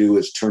don't want to do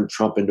is turn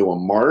Trump into a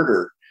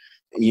martyr,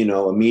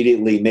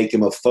 immediately make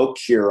him a folk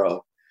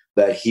hero,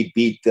 that he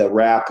beat the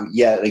rap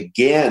yet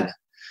again.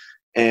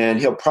 And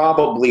he'll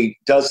probably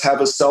does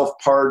have a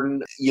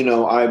self-pardon.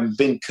 I've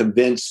been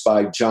convinced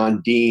by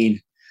John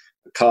Dean,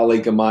 a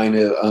colleague of mine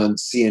on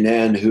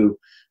CNN, who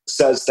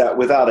says that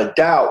without a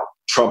doubt,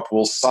 Trump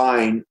will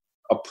sign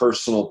a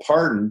personal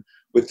pardon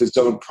with his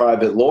own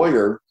private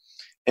lawyer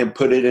and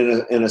put it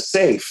in a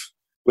safe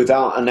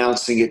without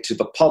announcing it to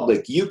the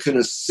public. You can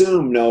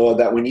assume, Noah,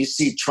 that when you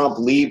see Trump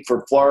leave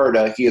for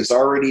Florida, he has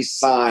already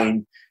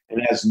signed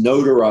and has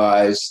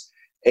notarized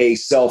a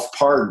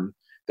self-pardon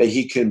that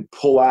he can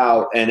pull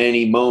out at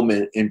any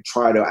moment and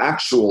try to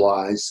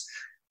actualize.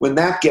 When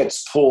that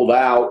gets pulled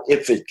out,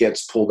 if it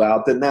gets pulled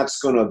out, then that's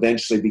going to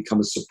eventually become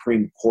a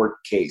Supreme Court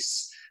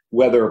case,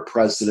 whether a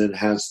president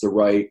has the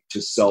right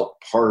to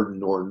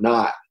self-pardon or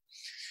not.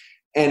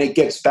 And it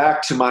gets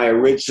back to my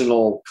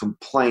original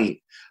complaint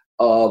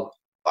of,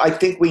 I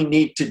think we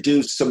need to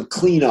do some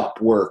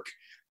cleanup work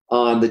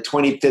on the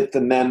 25th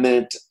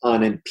Amendment,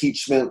 on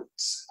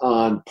impeachments,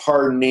 on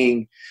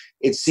pardoning.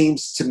 It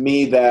seems to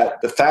me that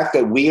the fact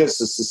that we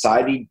as a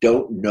society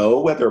don't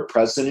know whether a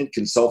president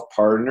can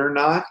self-pardon or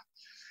not,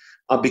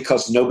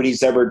 because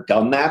nobody's ever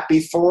done that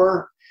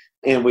before,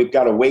 and we've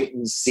got to wait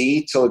and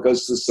see till it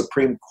goes to the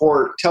Supreme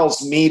Court,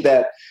 tells me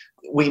that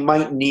we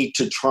might need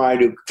to try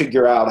to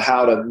figure out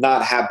how to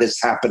not have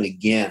this happen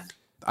again.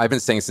 I've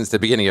been saying since the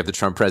beginning of the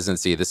Trump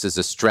presidency, this is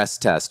a stress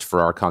test for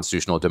our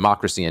constitutional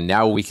democracy. And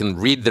now we can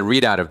read the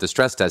readout of the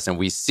stress test and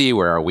we see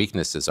where our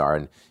weaknesses are.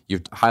 And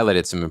you've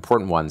highlighted some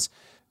important ones.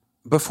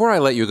 Before I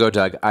let you go,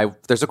 Doug,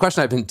 there's a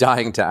question I've been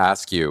dying to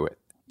ask you.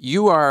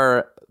 You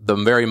are the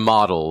very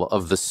model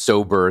of the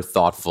sober,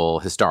 thoughtful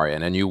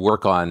historian, and you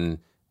work on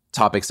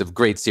topics of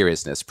great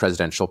seriousness: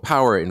 presidential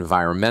power,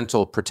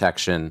 environmental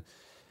protection.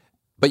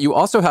 But you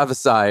also have a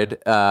side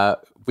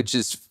which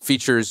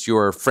features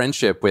your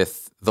friendship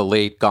with the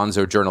late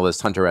gonzo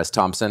journalist Hunter S.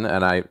 Thompson.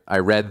 And I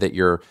read that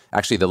you're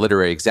actually the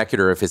literary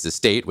executor of his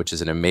estate, which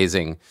is an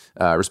amazing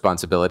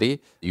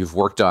responsibility. You've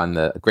worked on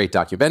the great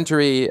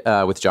documentary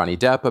with Johnny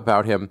Depp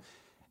about him.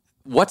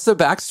 What's the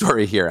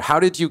backstory here?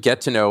 How did you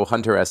get to know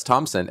Hunter S.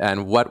 Thompson,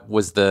 and what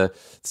was the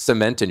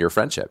cement in your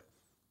friendship?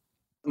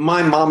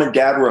 My mom and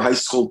dad were high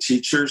school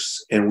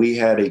teachers, and we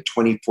had a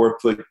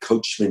 24-foot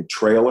Coachman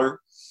trailer.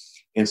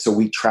 And so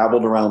we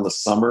traveled around the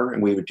summer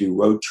and we would do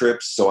road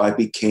trips. So I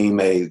became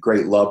a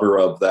great lover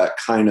of that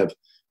kind of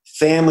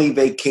family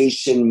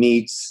vacation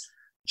meets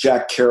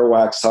Jack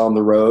Kerouac's on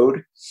the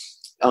road.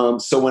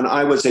 So when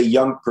I was a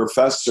young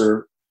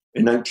professor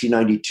in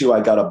 1992, I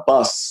got a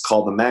bus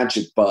called the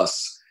Magic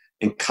Bus.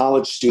 And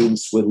college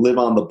students would live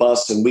on the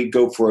bus and we'd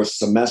go for a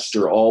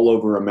semester all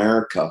over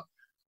America.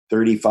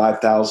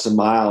 35,000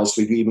 miles.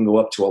 We'd even go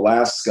up to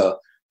Alaska,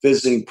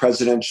 visiting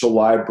presidential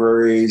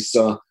libraries,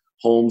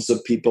 homes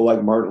of people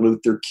like Martin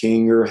Luther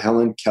King or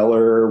Helen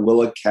Keller,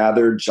 Willa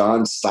Cather,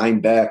 John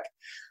Steinbeck,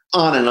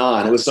 on and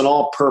on. It was an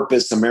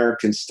all-purpose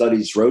American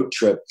studies road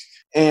trip.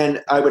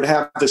 And I would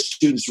have the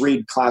students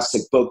read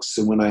classic books.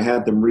 And when I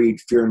had them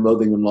read Fear and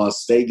Loathing in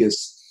Las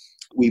Vegas,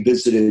 we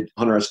visited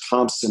Hunter S.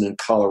 Thompson in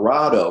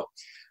Colorado.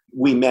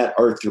 We met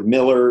Arthur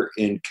Miller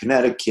in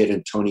Connecticut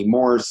and Toni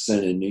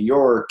Morrison in New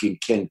York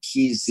and Ken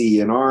Kesey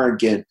in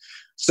Oregon.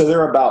 So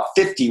there are about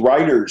 50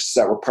 writers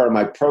that were part of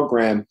my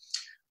program.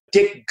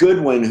 Dick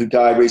Goodwin, who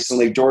died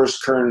recently,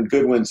 Doris Kearns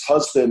Goodwin's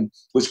husband,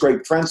 was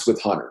great friends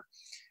with Hunter.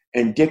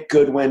 And Dick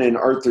Goodwin and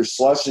Arthur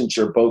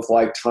Schlesinger both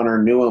liked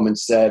Hunter, knew him, and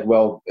said,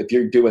 well, if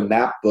you're doing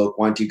that book,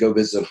 why don't you go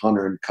visit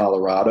Hunter in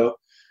Colorado?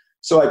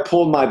 So I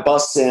pulled my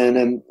bus in,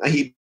 and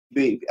he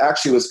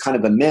actually was kind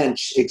of a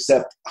mensch,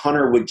 except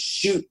Hunter would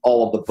shoot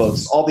all of the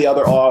books. All the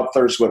other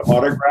authors would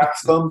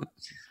autograph them.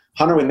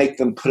 Hunter would make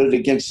them put it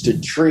against a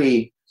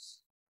tree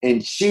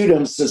and shoot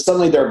them, so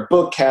suddenly their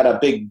book had a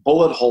big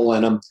bullet hole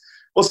in them.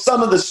 Well,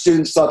 some of the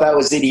students thought that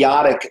was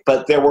idiotic,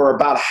 but there were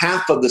about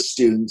half of the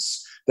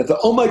students that thought,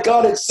 oh my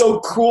God, it's so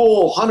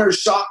cool. Hunter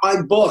shot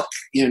my book,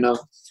 you know.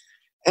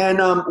 And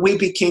we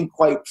became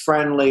quite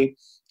friendly.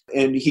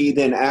 And he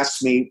then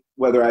asked me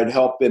whether I'd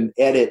help him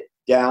edit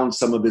down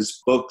some of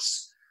his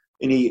books.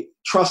 And he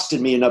trusted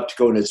me enough to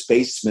go in his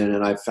basement.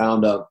 And I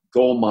found a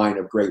gold mine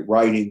of great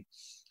writing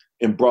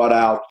and brought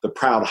out The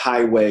Proud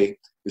Highway,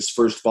 his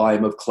first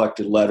volume of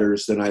collected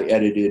letters. Then I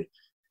edited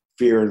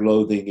Fear and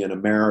Loathing in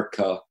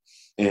America.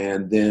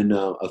 And then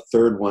a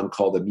third one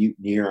called The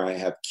Mutineer I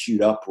have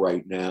queued up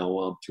right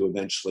now to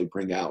eventually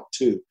bring out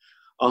too.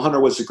 Hunter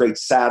was a great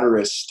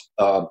satirist,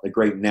 a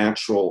great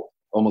natural,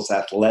 almost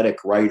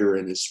athletic writer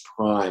in his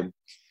prime,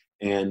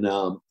 and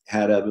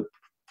had a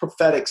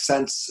prophetic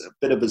sense, a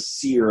bit of a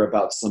seer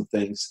about some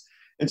things.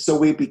 And so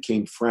we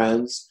became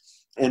friends.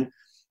 And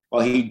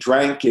while he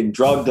drank and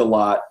drugged a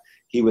lot,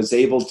 he was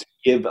able to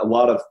give a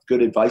lot of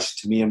good advice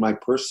to me in my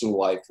personal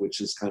life,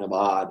 which is kind of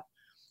odd.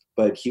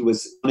 But he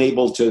was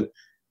unable to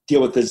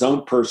deal with his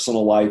own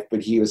personal life,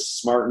 but he was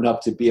smart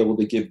enough to be able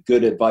to give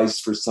good advice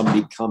for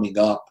somebody coming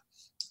up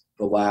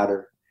the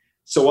ladder.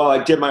 So while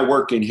I did my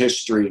work in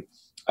history,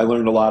 I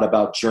learned a lot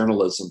about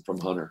journalism from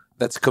Hunter.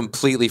 That's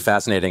completely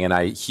fascinating, and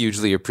I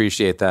hugely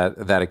appreciate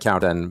that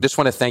account. And just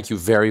want to thank you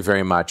very,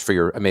 very much for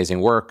your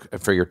amazing work,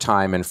 for your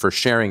time, and for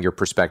sharing your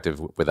perspective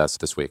with us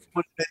this week.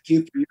 Well, thank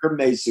you for your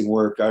amazing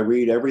work. I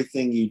read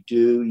everything you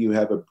do. You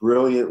have a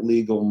brilliant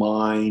legal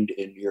mind,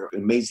 and you're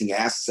an amazing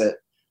asset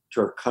to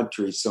our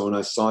country. So when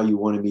I saw you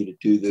wanted me to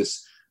do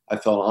this, I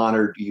felt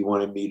honored you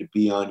wanted me to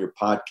be on your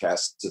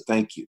podcast. So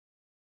thank you.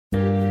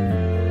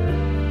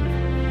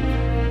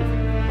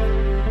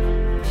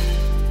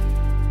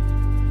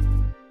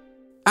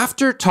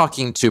 After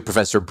talking to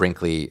Professor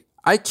Brinkley,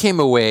 I came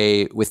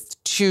away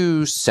with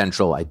two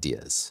central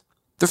ideas.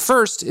 The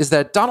first is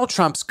that Donald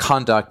Trump's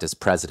conduct as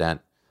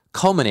president,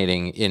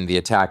 culminating in the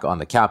attack on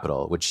the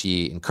Capitol, which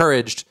he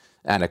encouraged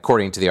and,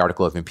 according to the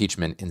article of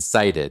impeachment,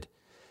 incited,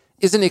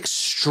 is an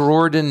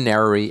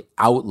extraordinary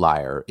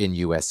outlier in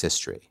U.S.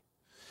 history.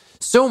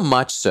 So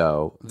much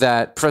so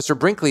that Professor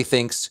Brinkley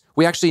thinks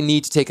we actually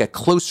need to take a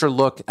closer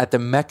look at the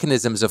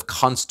mechanisms of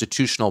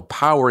constitutional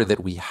power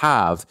that we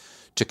have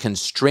to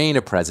constrain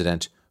a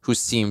president who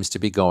seems to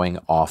be going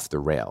off the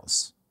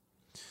rails.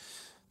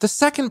 The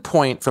second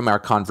point from our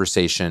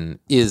conversation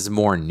is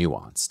more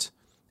nuanced,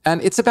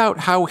 and it's about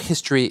how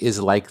history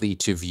is likely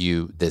to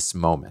view this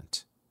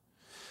moment.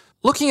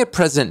 Looking at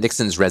President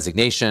Nixon's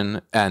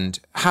resignation and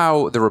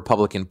how the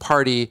Republican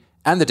Party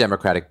and the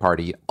Democratic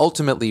Party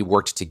ultimately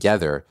worked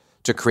together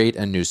to create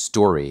a new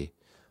story,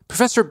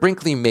 Professor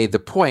Brinkley made the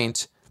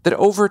point that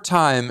over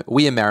time,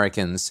 we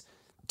Americans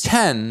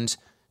tend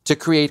to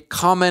create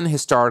common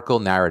historical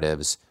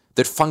narratives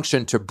that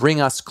function to bring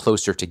us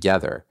closer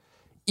together,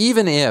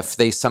 even if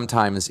they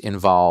sometimes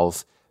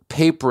involve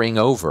papering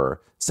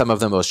over some of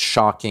the most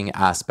shocking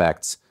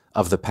aspects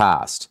of the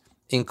past,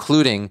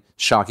 including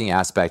shocking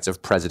aspects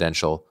of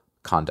presidential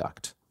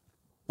conduct.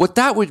 What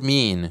that would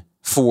mean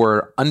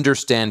for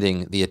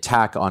understanding the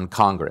attack on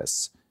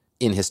Congress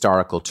in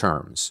historical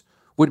terms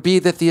would be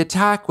that the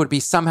attack would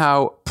be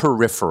somehow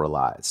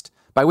peripheralized,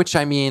 by which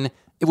I mean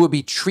it would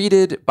be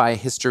treated by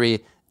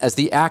history as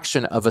the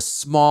action of a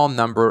small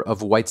number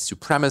of white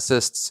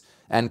supremacists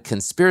and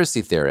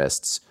conspiracy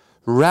theorists,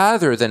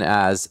 rather than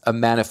as a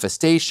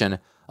manifestation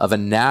of a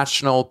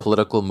national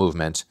political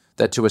movement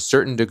that to a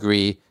certain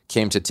degree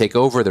came to take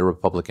over the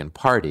Republican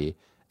Party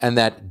and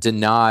that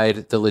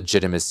denied the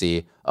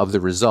legitimacy of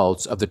the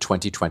results of the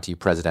 2020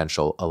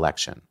 presidential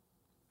election.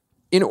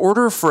 In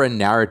order for a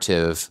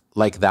narrative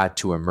like that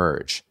to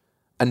emerge,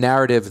 a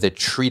narrative that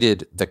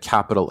treated the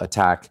Capitol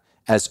attack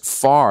as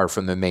far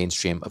from the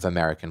mainstream of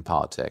American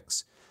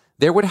politics,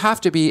 there would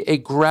have to be a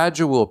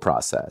gradual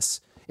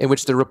process in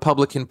which the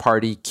Republican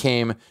Party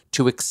came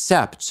to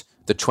accept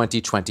the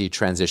 2020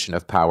 transition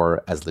of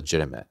power as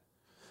legitimate.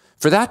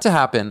 For that to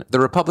happen, the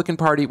Republican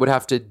Party would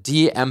have to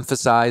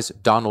de-emphasize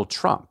Donald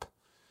Trump.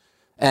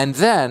 And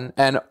then,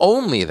 and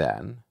only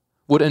then,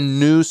 would a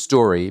new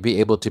story be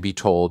able to be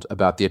told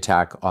about the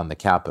attack on the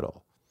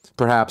Capitol.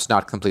 Perhaps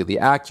not completely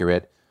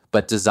accurate,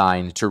 but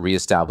designed to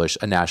reestablish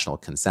a national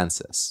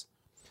consensus.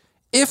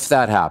 If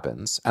that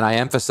happens, and I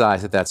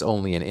emphasize that that's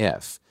only an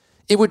if,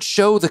 it would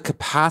show the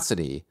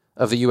capacity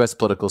of the U.S.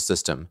 political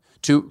system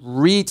to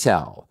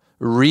retell,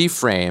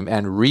 reframe,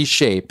 and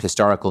reshape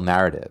historical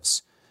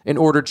narratives in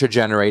order to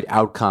generate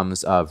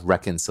outcomes of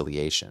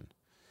reconciliation.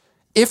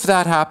 If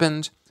that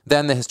happened,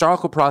 then the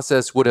historical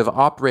process would have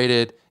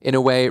operated in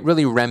a way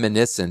really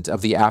reminiscent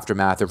of the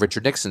aftermath of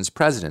Richard Nixon's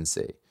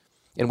presidency,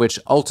 in which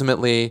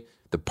ultimately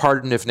the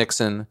pardon of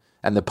Nixon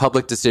and the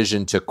public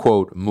decision to,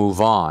 quote, move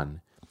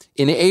on,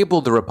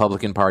 enabled the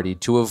Republican Party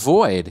to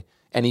avoid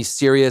any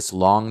serious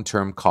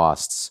long-term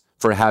costs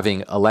for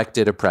having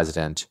elected a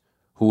president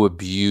who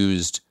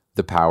abused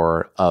the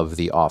power of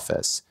the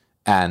office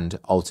and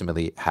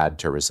ultimately had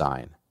to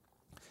resign.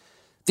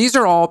 These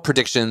are all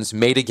predictions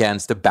made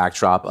against the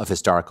backdrop of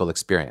historical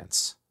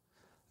experience.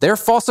 They're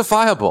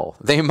falsifiable.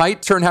 They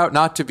might turn out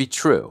not to be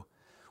true.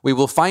 We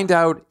will find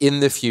out in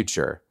the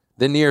future,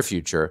 the near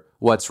future,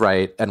 what's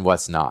right and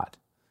what's not.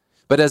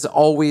 But as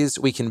always,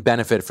 we can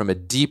benefit from a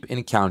deep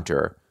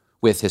encounter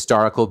with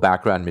historical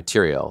background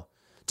material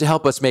to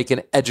help us make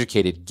an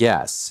educated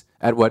guess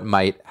at what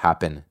might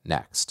happen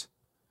next.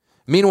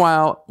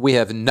 Meanwhile, we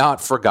have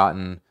not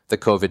forgotten the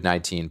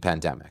COVID-19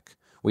 pandemic.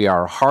 We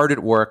are hard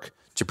at work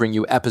to bring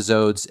you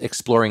episodes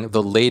exploring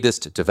the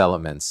latest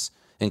developments,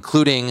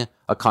 including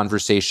a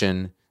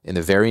conversation in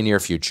the very near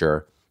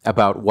future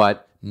about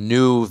what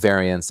new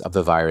variants of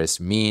the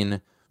virus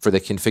mean for the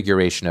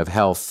configuration of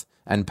health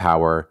and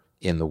power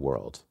in the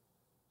world.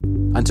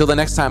 Until the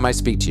next time I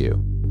speak to you,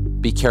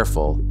 be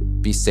careful,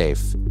 be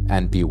safe,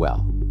 and be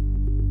well.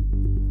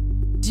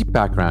 Deep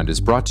Background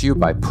is brought to you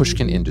by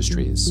Pushkin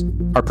Industries.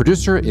 Our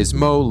producer is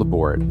Mo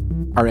Laborde.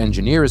 Our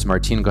engineer is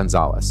Martin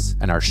Gonzalez,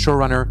 and our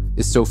showrunner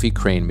is Sophie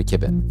Crane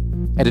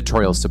McKibben.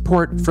 Editorial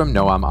support from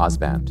Noam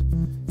Osband.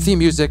 Theme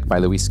music by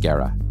Luis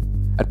Guerra.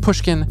 At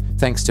Pushkin,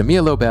 thanks to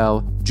Mia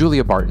Lobel,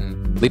 Julia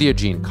Barton, Lydia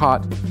Jean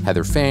Cott,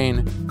 Heather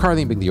Fain,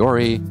 Carly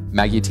Migliori,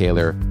 Maggie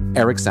Taylor,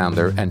 Eric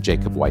Sandler, and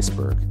Jacob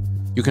Weisberg.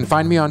 You can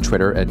find me on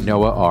Twitter at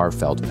Noah R.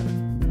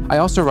 Feldman. I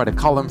also write a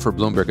column for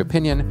Bloomberg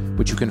Opinion,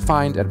 which you can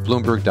find at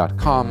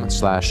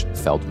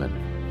bloomberg.com/Feldman.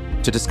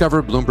 To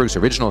discover Bloomberg's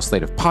original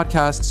slate of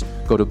podcasts,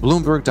 go to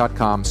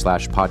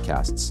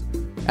bloomberg.com/podcasts.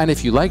 And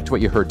if you liked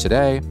what you heard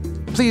today,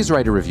 please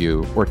write a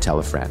review or tell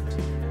a friend.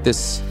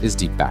 This is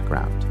Deep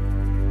Background.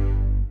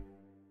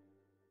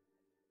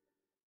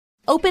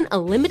 Open a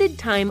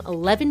limited-time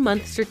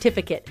 11-month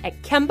certificate at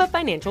Kemba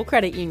Financial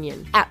Credit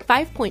Union. At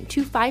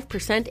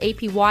 5.25%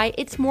 APY,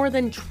 it's more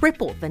than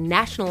triple the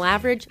national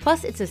average,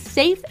 plus it's a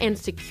safe and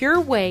secure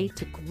way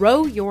to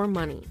grow your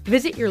money.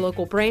 Visit your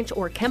local branch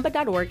or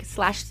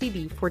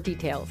kemba.org/cb for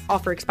details.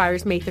 Offer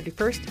expires May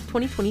 31st,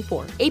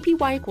 2024.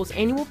 APY equals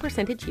annual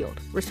percentage yield.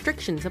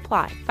 Restrictions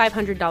apply.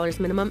 $500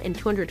 minimum and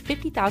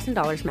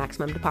 $250,000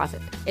 maximum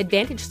deposit.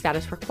 Advantage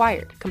status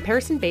required.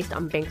 Comparison based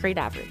on bank rate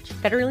average.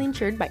 Federally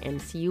insured by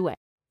NCUA.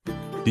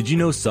 Did you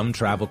know some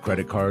travel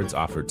credit cards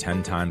offer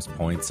 10 times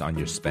points on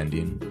your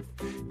spending?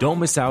 Don't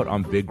miss out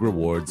on big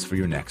rewards for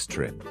your next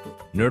trip.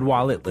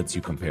 NerdWallet lets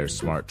you compare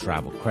smart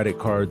travel credit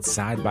cards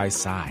side by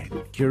side,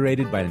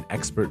 curated by an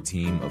expert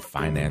team of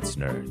finance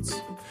nerds.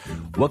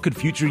 What could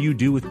future you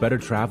do with better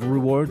travel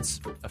rewards?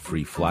 A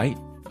free flight?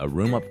 A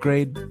room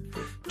upgrade?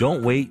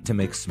 Don't wait to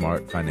make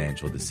smart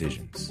financial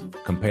decisions.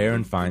 Compare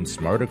and find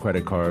smarter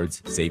credit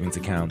cards, savings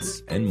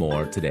accounts, and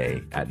more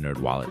today at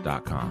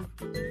nerdwallet.com.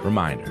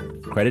 Reminder,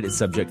 credit is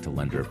subject to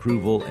lender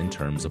approval and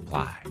terms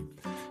apply.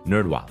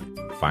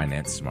 NerdWallet,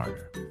 finance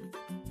smarter.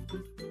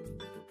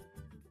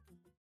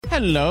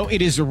 Hello,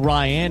 it is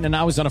Ryan, and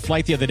I was on a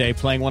flight the other day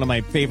playing one of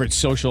my favorite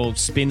social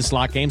spin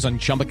slot games on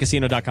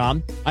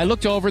ChumbaCasino.com. I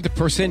looked over at the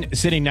person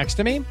sitting next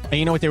to me, and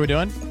you know what they were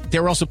doing? They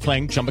were also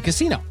playing Chumba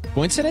Casino.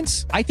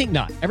 Coincidence? I think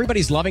not.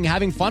 Everybody's loving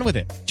having fun with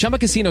it. Chumba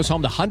Casino is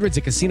home to hundreds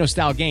of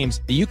casino-style games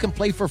that you can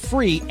play for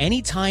free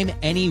anytime,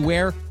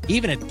 anywhere,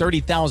 even at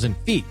 30,000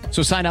 feet.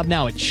 So sign up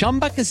now at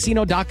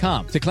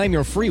ChumbaCasino.com to claim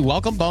your free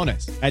welcome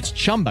bonus. That's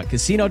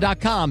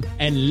ChumbaCasino.com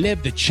and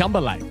live the Chumba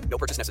life. No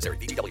purchase necessary.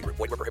 VGW. Void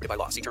where prohibited by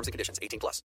law. See terms and conditions. 18+.